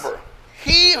righteousness. This is what you got to remember.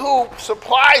 He who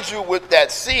supplies you with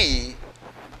that seed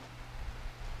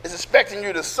is expecting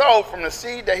you to sow from the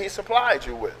seed that he supplied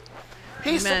you with.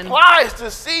 He supplies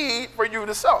the seed for you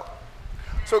to sow.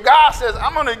 So God says,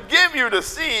 I'm going to give you the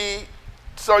seed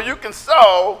so you can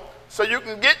sow, so you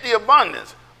can get the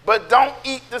abundance, but don't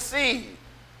eat the seed.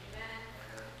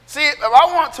 See, if I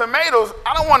want tomatoes,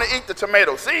 I don't want to eat the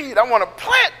tomato seed. I want to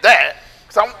plant that.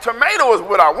 So tomato is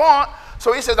what I want.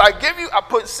 So he says, I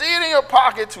put seed in your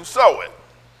pocket to sow it.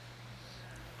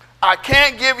 I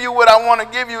can't give you what I want to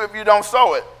give you if you don't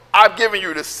sow it. I've given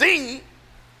you the seed.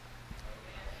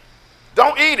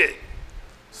 Don't eat it.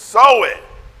 Sow it.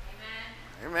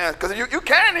 Amen. Because you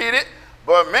can eat it,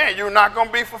 but man, you're not going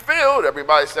to be fulfilled.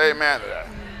 Everybody say amen to that.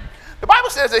 The Bible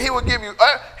says that he will give you,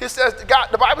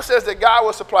 the Bible says that God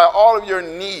will supply all of your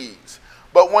needs.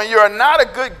 But when you're not a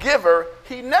good giver,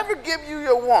 he never gives you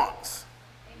your wants.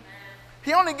 Amen.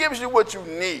 He only gives you what you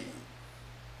need.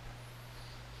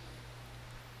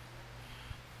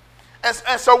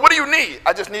 And so what do you need?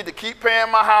 I just need to keep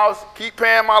paying my house, keep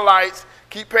paying my lights,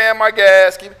 keep paying my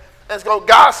gas. Let's go.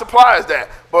 God supplies that.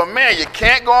 But man, you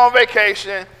can't go on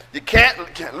vacation. You can't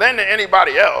lend to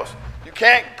anybody else. You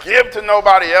can't give to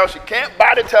nobody else. You can't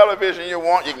buy the television you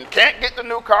want. You can't get the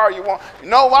new car you want. You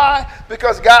know why?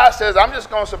 Because God says, I'm just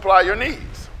going to supply your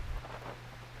needs.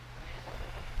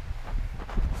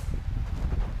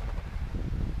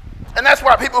 And that's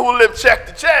why people who live check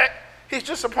to check, he's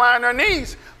just supplying their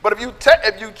needs. But if you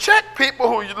check people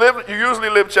who you usually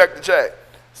live check to check,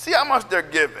 see how much they're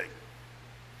giving.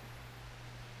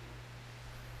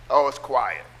 Oh, it's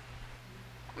quiet.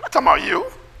 I'm not talking about you.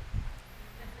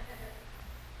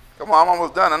 Come on, I'm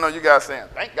almost done. I know you guys saying,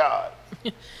 thank God.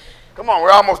 Come on,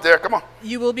 we're almost there. Come on.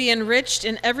 You will be enriched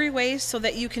in every way so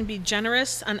that you can be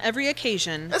generous on every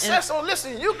occasion. It says, so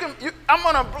listen, I'm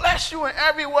going to bless you in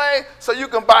every way so you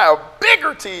can buy a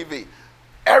bigger TV.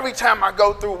 Every time I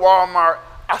go through Walmart,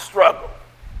 I struggle.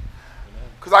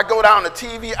 Because I go down the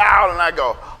TV aisle and I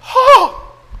go,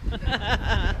 oh,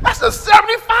 that's a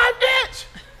 75-inch.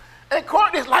 And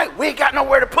Courtney's like, we ain't got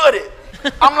nowhere to put it.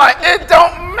 I'm like, it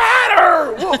don't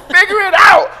matter. We'll figure it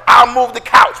out. I'll move the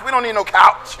couch. We don't need no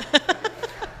couch.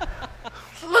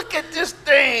 Look at this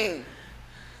thing.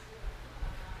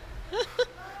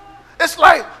 It's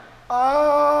like, look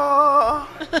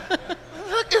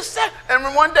at that.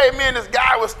 And one day, me and this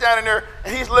guy was standing there,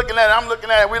 and he's looking at it, I'm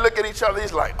looking at it, we look at each other.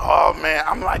 He's like, oh, man.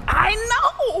 I'm like, I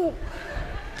know.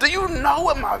 Do you know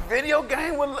what my video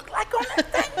game would look like on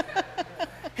that thing?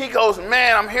 He goes,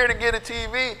 man, I'm here to get a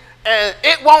TV, and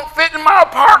it won't fit in my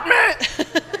apartment.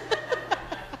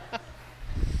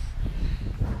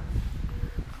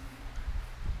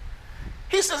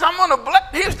 He says, I'm going to bless.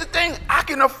 Here's the thing, I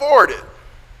can afford it.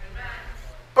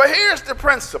 But here's the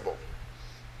principle.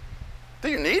 Do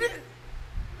you need it?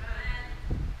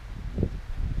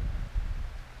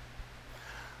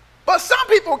 But some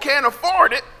people can't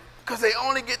afford it because they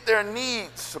only get their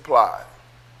needs supplied.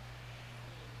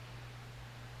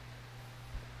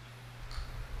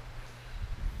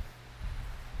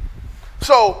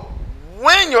 So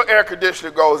when your air conditioner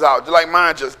goes out, just like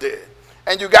mine just did,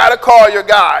 and you got to call your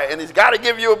guy and he's got to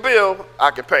give you a bill,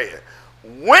 I can pay it.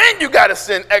 When you got to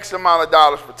send X amount of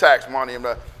dollars for tax money, I'm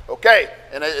like, okay,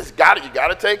 and you got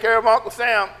to take care of Uncle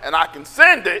Sam, and I can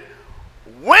send it.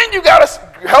 When you got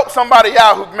to help somebody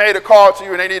out who made a call to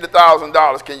you and they need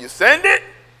 $1,000, can you send it?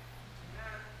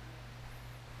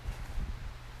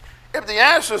 If the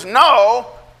answer is no,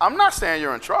 I'm not saying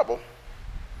you're in trouble.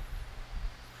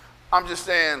 I'm just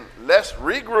saying, let's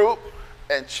regroup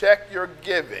and check your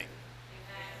giving.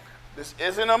 This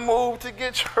isn't a move to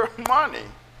get your money.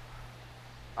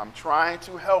 I'm trying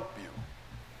to help you.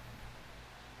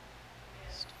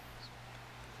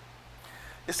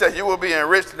 It says you will be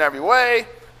enriched in every way,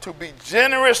 to be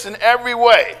generous in every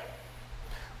way,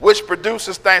 which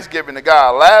produces thanksgiving to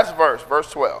God. Last verse,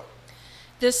 verse 12.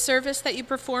 This service that you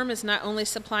perform is not only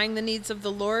supplying the needs of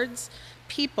the Lord's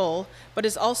people, but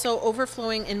is also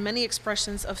overflowing in many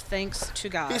expressions of thanks to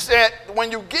God. He said, when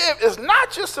you give, it's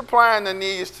not just supplying the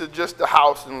needs to just the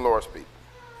house and the Lord's people.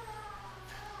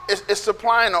 It's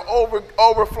supplying an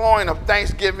overflowing of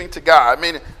thanksgiving to God.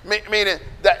 Meaning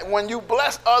that when you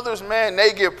bless others, man,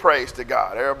 they give praise to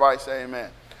God. Everybody say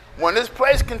amen. When this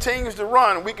place continues to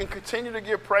run, we can continue to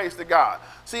give praise to God.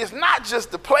 See, it's not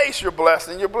just the place you're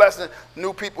blessing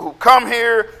new people who come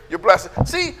here, you're blessing.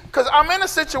 See, because I'm in a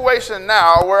situation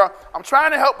now where I'm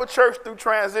trying to help a church through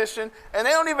transition, and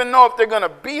they don't even know if they're going to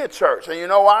be a church. And you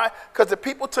know why? Because the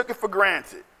people took it for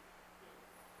granted.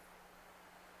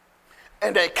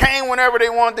 And they came whenever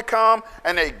they wanted to come,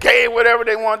 and they gave whatever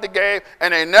they wanted to give,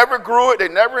 and they never grew it, they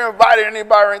never invited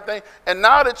anybody or anything. And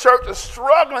now the church is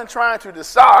struggling trying to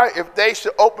decide if they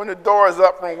should open the doors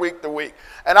up from week to week.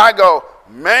 And I go,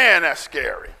 man, that's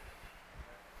scary.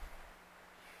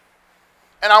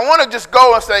 And I want to just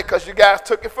go and say, because you guys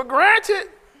took it for granted.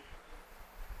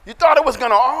 You thought it was going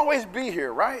to always be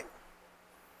here, right?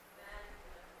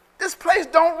 This place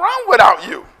don't run without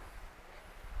you.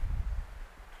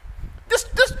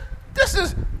 This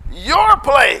is your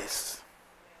place.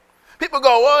 People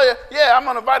go, well, yeah, I'm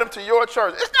going to invite them to your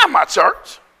church. It's not my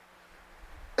church.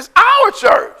 It's our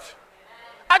church.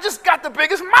 I just got the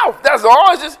biggest mouth. That's all.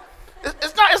 It's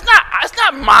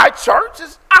not my church.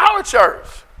 It's our church.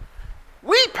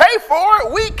 We pay for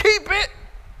it. We keep it.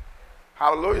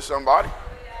 Hallelujah, somebody.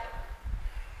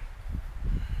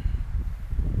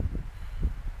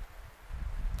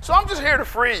 So I'm just here to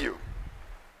free you.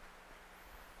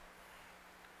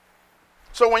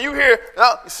 So when you hear,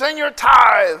 send your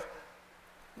tithe,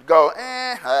 go,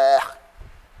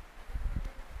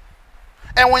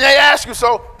 And when they ask you,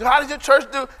 so how does your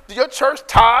church do? Do your church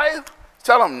tithe?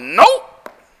 Tell them, nope.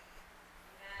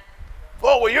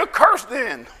 Oh, well, you're cursed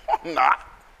then. I'm not.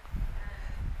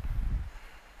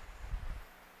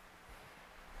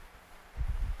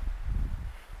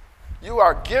 You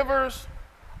are givers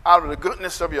out of the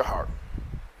goodness of your heart.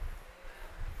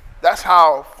 That's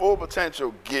how Full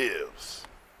Potential gives.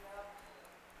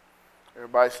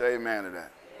 Everybody say amen to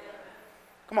that.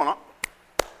 Come on up.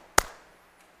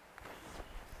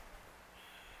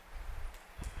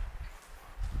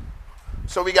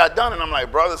 So we got done, and I'm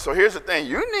like, brother, so here's the thing.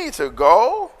 You need to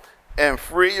go and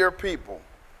free your people.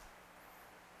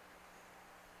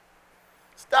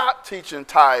 Stop teaching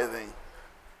tithing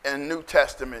in New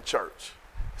Testament church.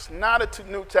 It's not a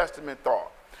New Testament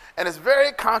thought. And it's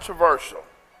very controversial.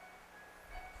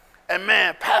 And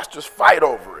man, pastors fight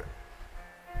over it.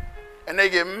 And they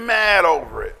get mad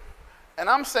over it. And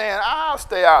I'm saying, I'll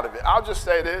stay out of it. I'll just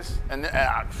say this, and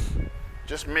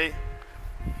just me.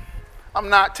 I'm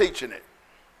not teaching it.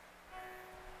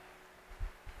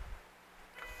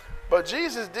 But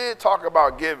Jesus did talk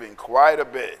about giving quite a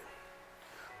bit.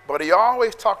 But he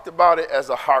always talked about it as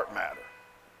a heart matter.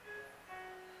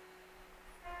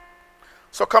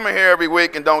 So come in here every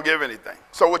week and don't give anything.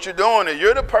 So what you're doing is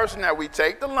you're the person that we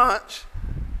take to lunch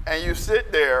and you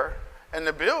sit there and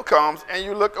the bill comes and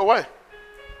you look away.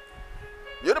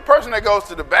 You're the person that goes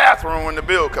to the bathroom when the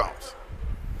bill comes.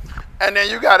 And then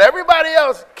you got everybody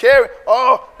else carry.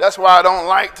 Oh, that's why I don't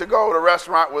like to go to a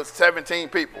restaurant with 17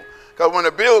 people. Because when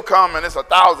the bill comes and it's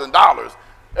 $1,000,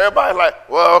 everybody's like,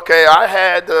 well, okay, I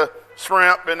had the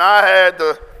shrimp and I had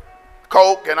the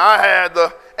Coke and I had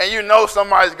the, and you know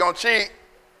somebody's going to cheat.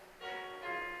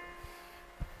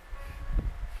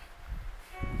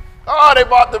 Oh, they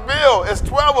bought the bill. It's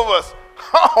 12 of us.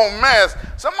 Oh, man,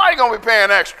 somebody's going to be paying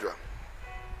extra.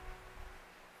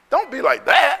 Don't be like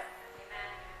that.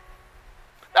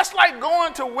 That's like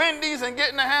going to Wendy's and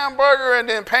getting a hamburger and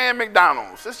then paying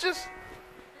McDonald's. It's just.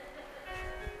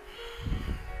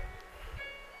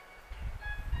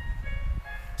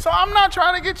 So I'm not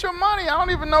trying to get your money. I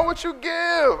don't even know what you give.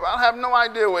 I have no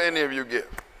idea what any of you give.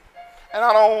 And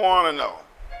I don't want to know.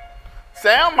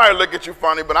 Sam might look at you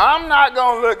funny, but I'm not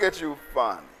going to look at you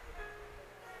funny.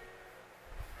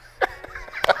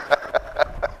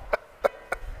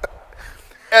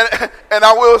 And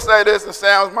I will say this, and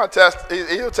Sam's my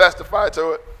he'll testify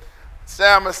to it.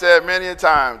 Sam has said many a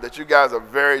time that you guys are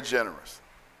very generous.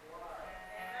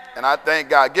 And I thank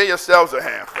God. Give yourselves a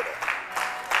hand for that.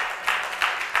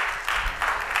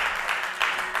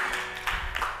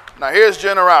 Now here's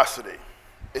generosity.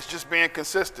 It's just being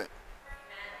consistent.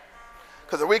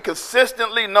 Because if we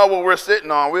consistently know what we're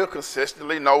sitting on, we'll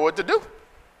consistently know what to do.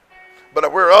 But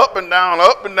if we're up and down,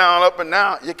 up and down, up and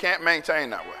down, you can't maintain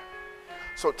that way.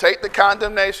 So take the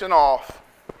condemnation off.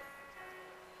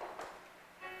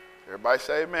 Everybody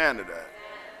say amen to that.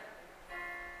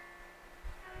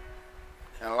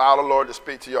 And allow the Lord to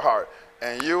speak to your heart.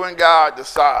 And you and God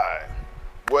decide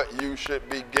what you should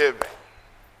be giving.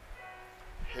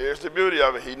 Here's the beauty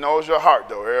of it. He knows your heart,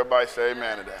 though. Everybody say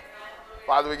amen to that.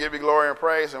 Father, we give you glory and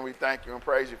praise, and we thank you and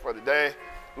praise you for the day.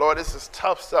 Lord, this is a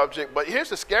tough subject, but here's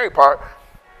the scary part.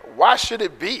 Why should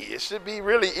it be? It should be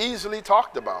really easily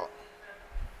talked about.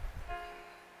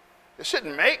 It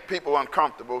shouldn't make people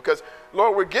uncomfortable because,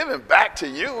 Lord, we're giving back to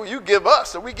you. You give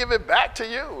us, so we give it back to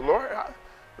you, Lord. It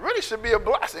really should be a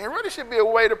blessing. It really should be a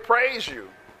way to praise you.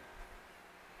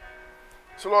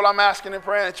 So, Lord, I'm asking and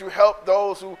praying that you help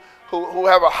those who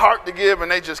have a heart to give and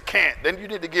they just can't. Then you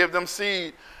need to give them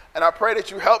seed. And I pray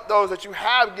that you help those that you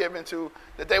have given to,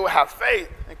 that they will have faith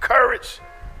and courage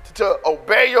to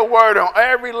obey your word on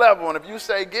every level. And if you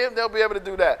say give, they'll be able to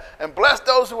do that. And bless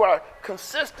those who are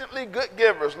consistently good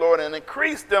givers, Lord, and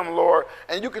increase them, Lord.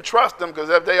 And you can trust them because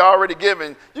if they already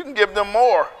given, you can give them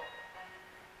more.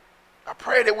 I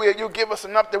pray that you'll give us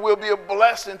enough that we'll be a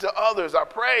blessing to others. I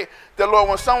pray that, Lord,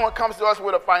 when someone comes to us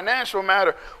with a financial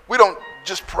matter, we don't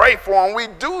just pray for them, we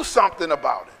do something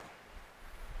about it.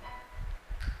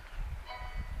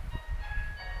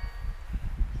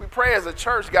 We pray as a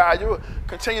church, God, you will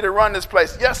continue to run this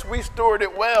place. Yes, we steward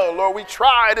it well, Lord. We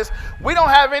tried this. We don't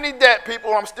have any debt,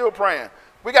 people. I'm still praying.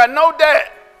 We got no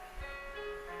debt.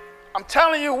 I'm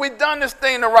telling you, we've done this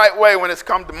thing the right way when it's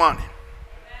come to money.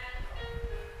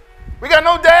 We got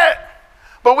no debt.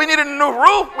 But we needed a new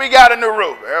roof. We got a new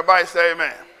roof. Everybody say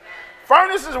amen.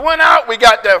 Furnaces went out. We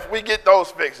got that. We get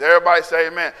those fixed. Everybody say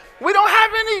amen. We don't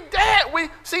have any debt. We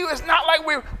see. It's not like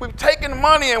we've taken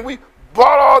money and we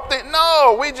bought all things.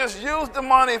 No, we just used the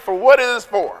money for what it is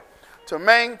for, to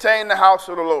maintain the house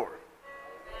of the Lord,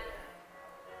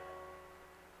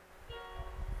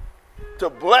 to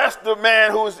bless the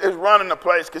man who is running the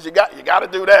place, because you got to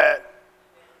do that.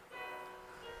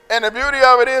 And the beauty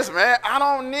of it is, man, I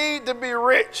don't need to be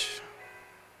rich.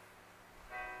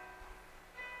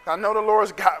 I know the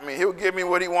Lord's got me. He'll give me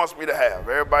what he wants me to have.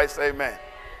 Everybody say amen.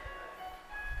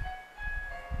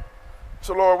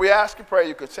 So, Lord, we ask and pray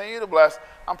you continue to bless.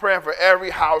 I'm praying for every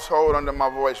household under my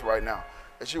voice right now,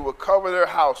 that you will cover their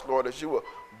house, Lord, that you will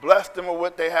bless them with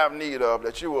what they have need of,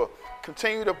 that you will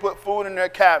continue to put food in their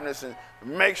cabinets and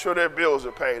make sure their bills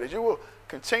are paid, that you will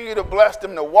continue to bless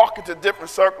them to walk into different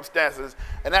circumstances.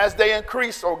 And as they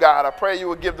increase, oh God, I pray you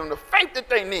will give them the faith that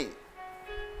they need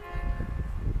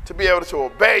to be able to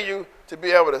obey you, to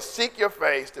be able to seek your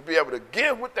face, to be able to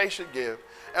give what they should give.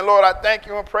 And Lord, I thank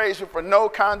you and praise you for no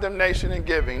condemnation in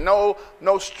giving, no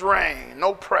strain,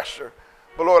 no pressure.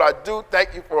 But Lord, I do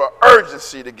thank you for an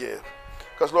urgency to give.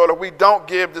 Because Lord, if we don't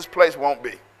give, this place won't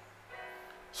be.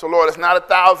 So Lord, it's not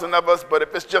 1,000 of us, but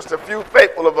if it's just a few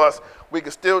faithful of us, we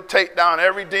can still take down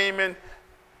every demon,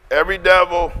 every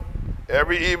devil,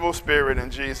 every evil spirit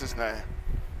in Jesus' name.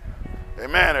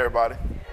 Amen, everybody.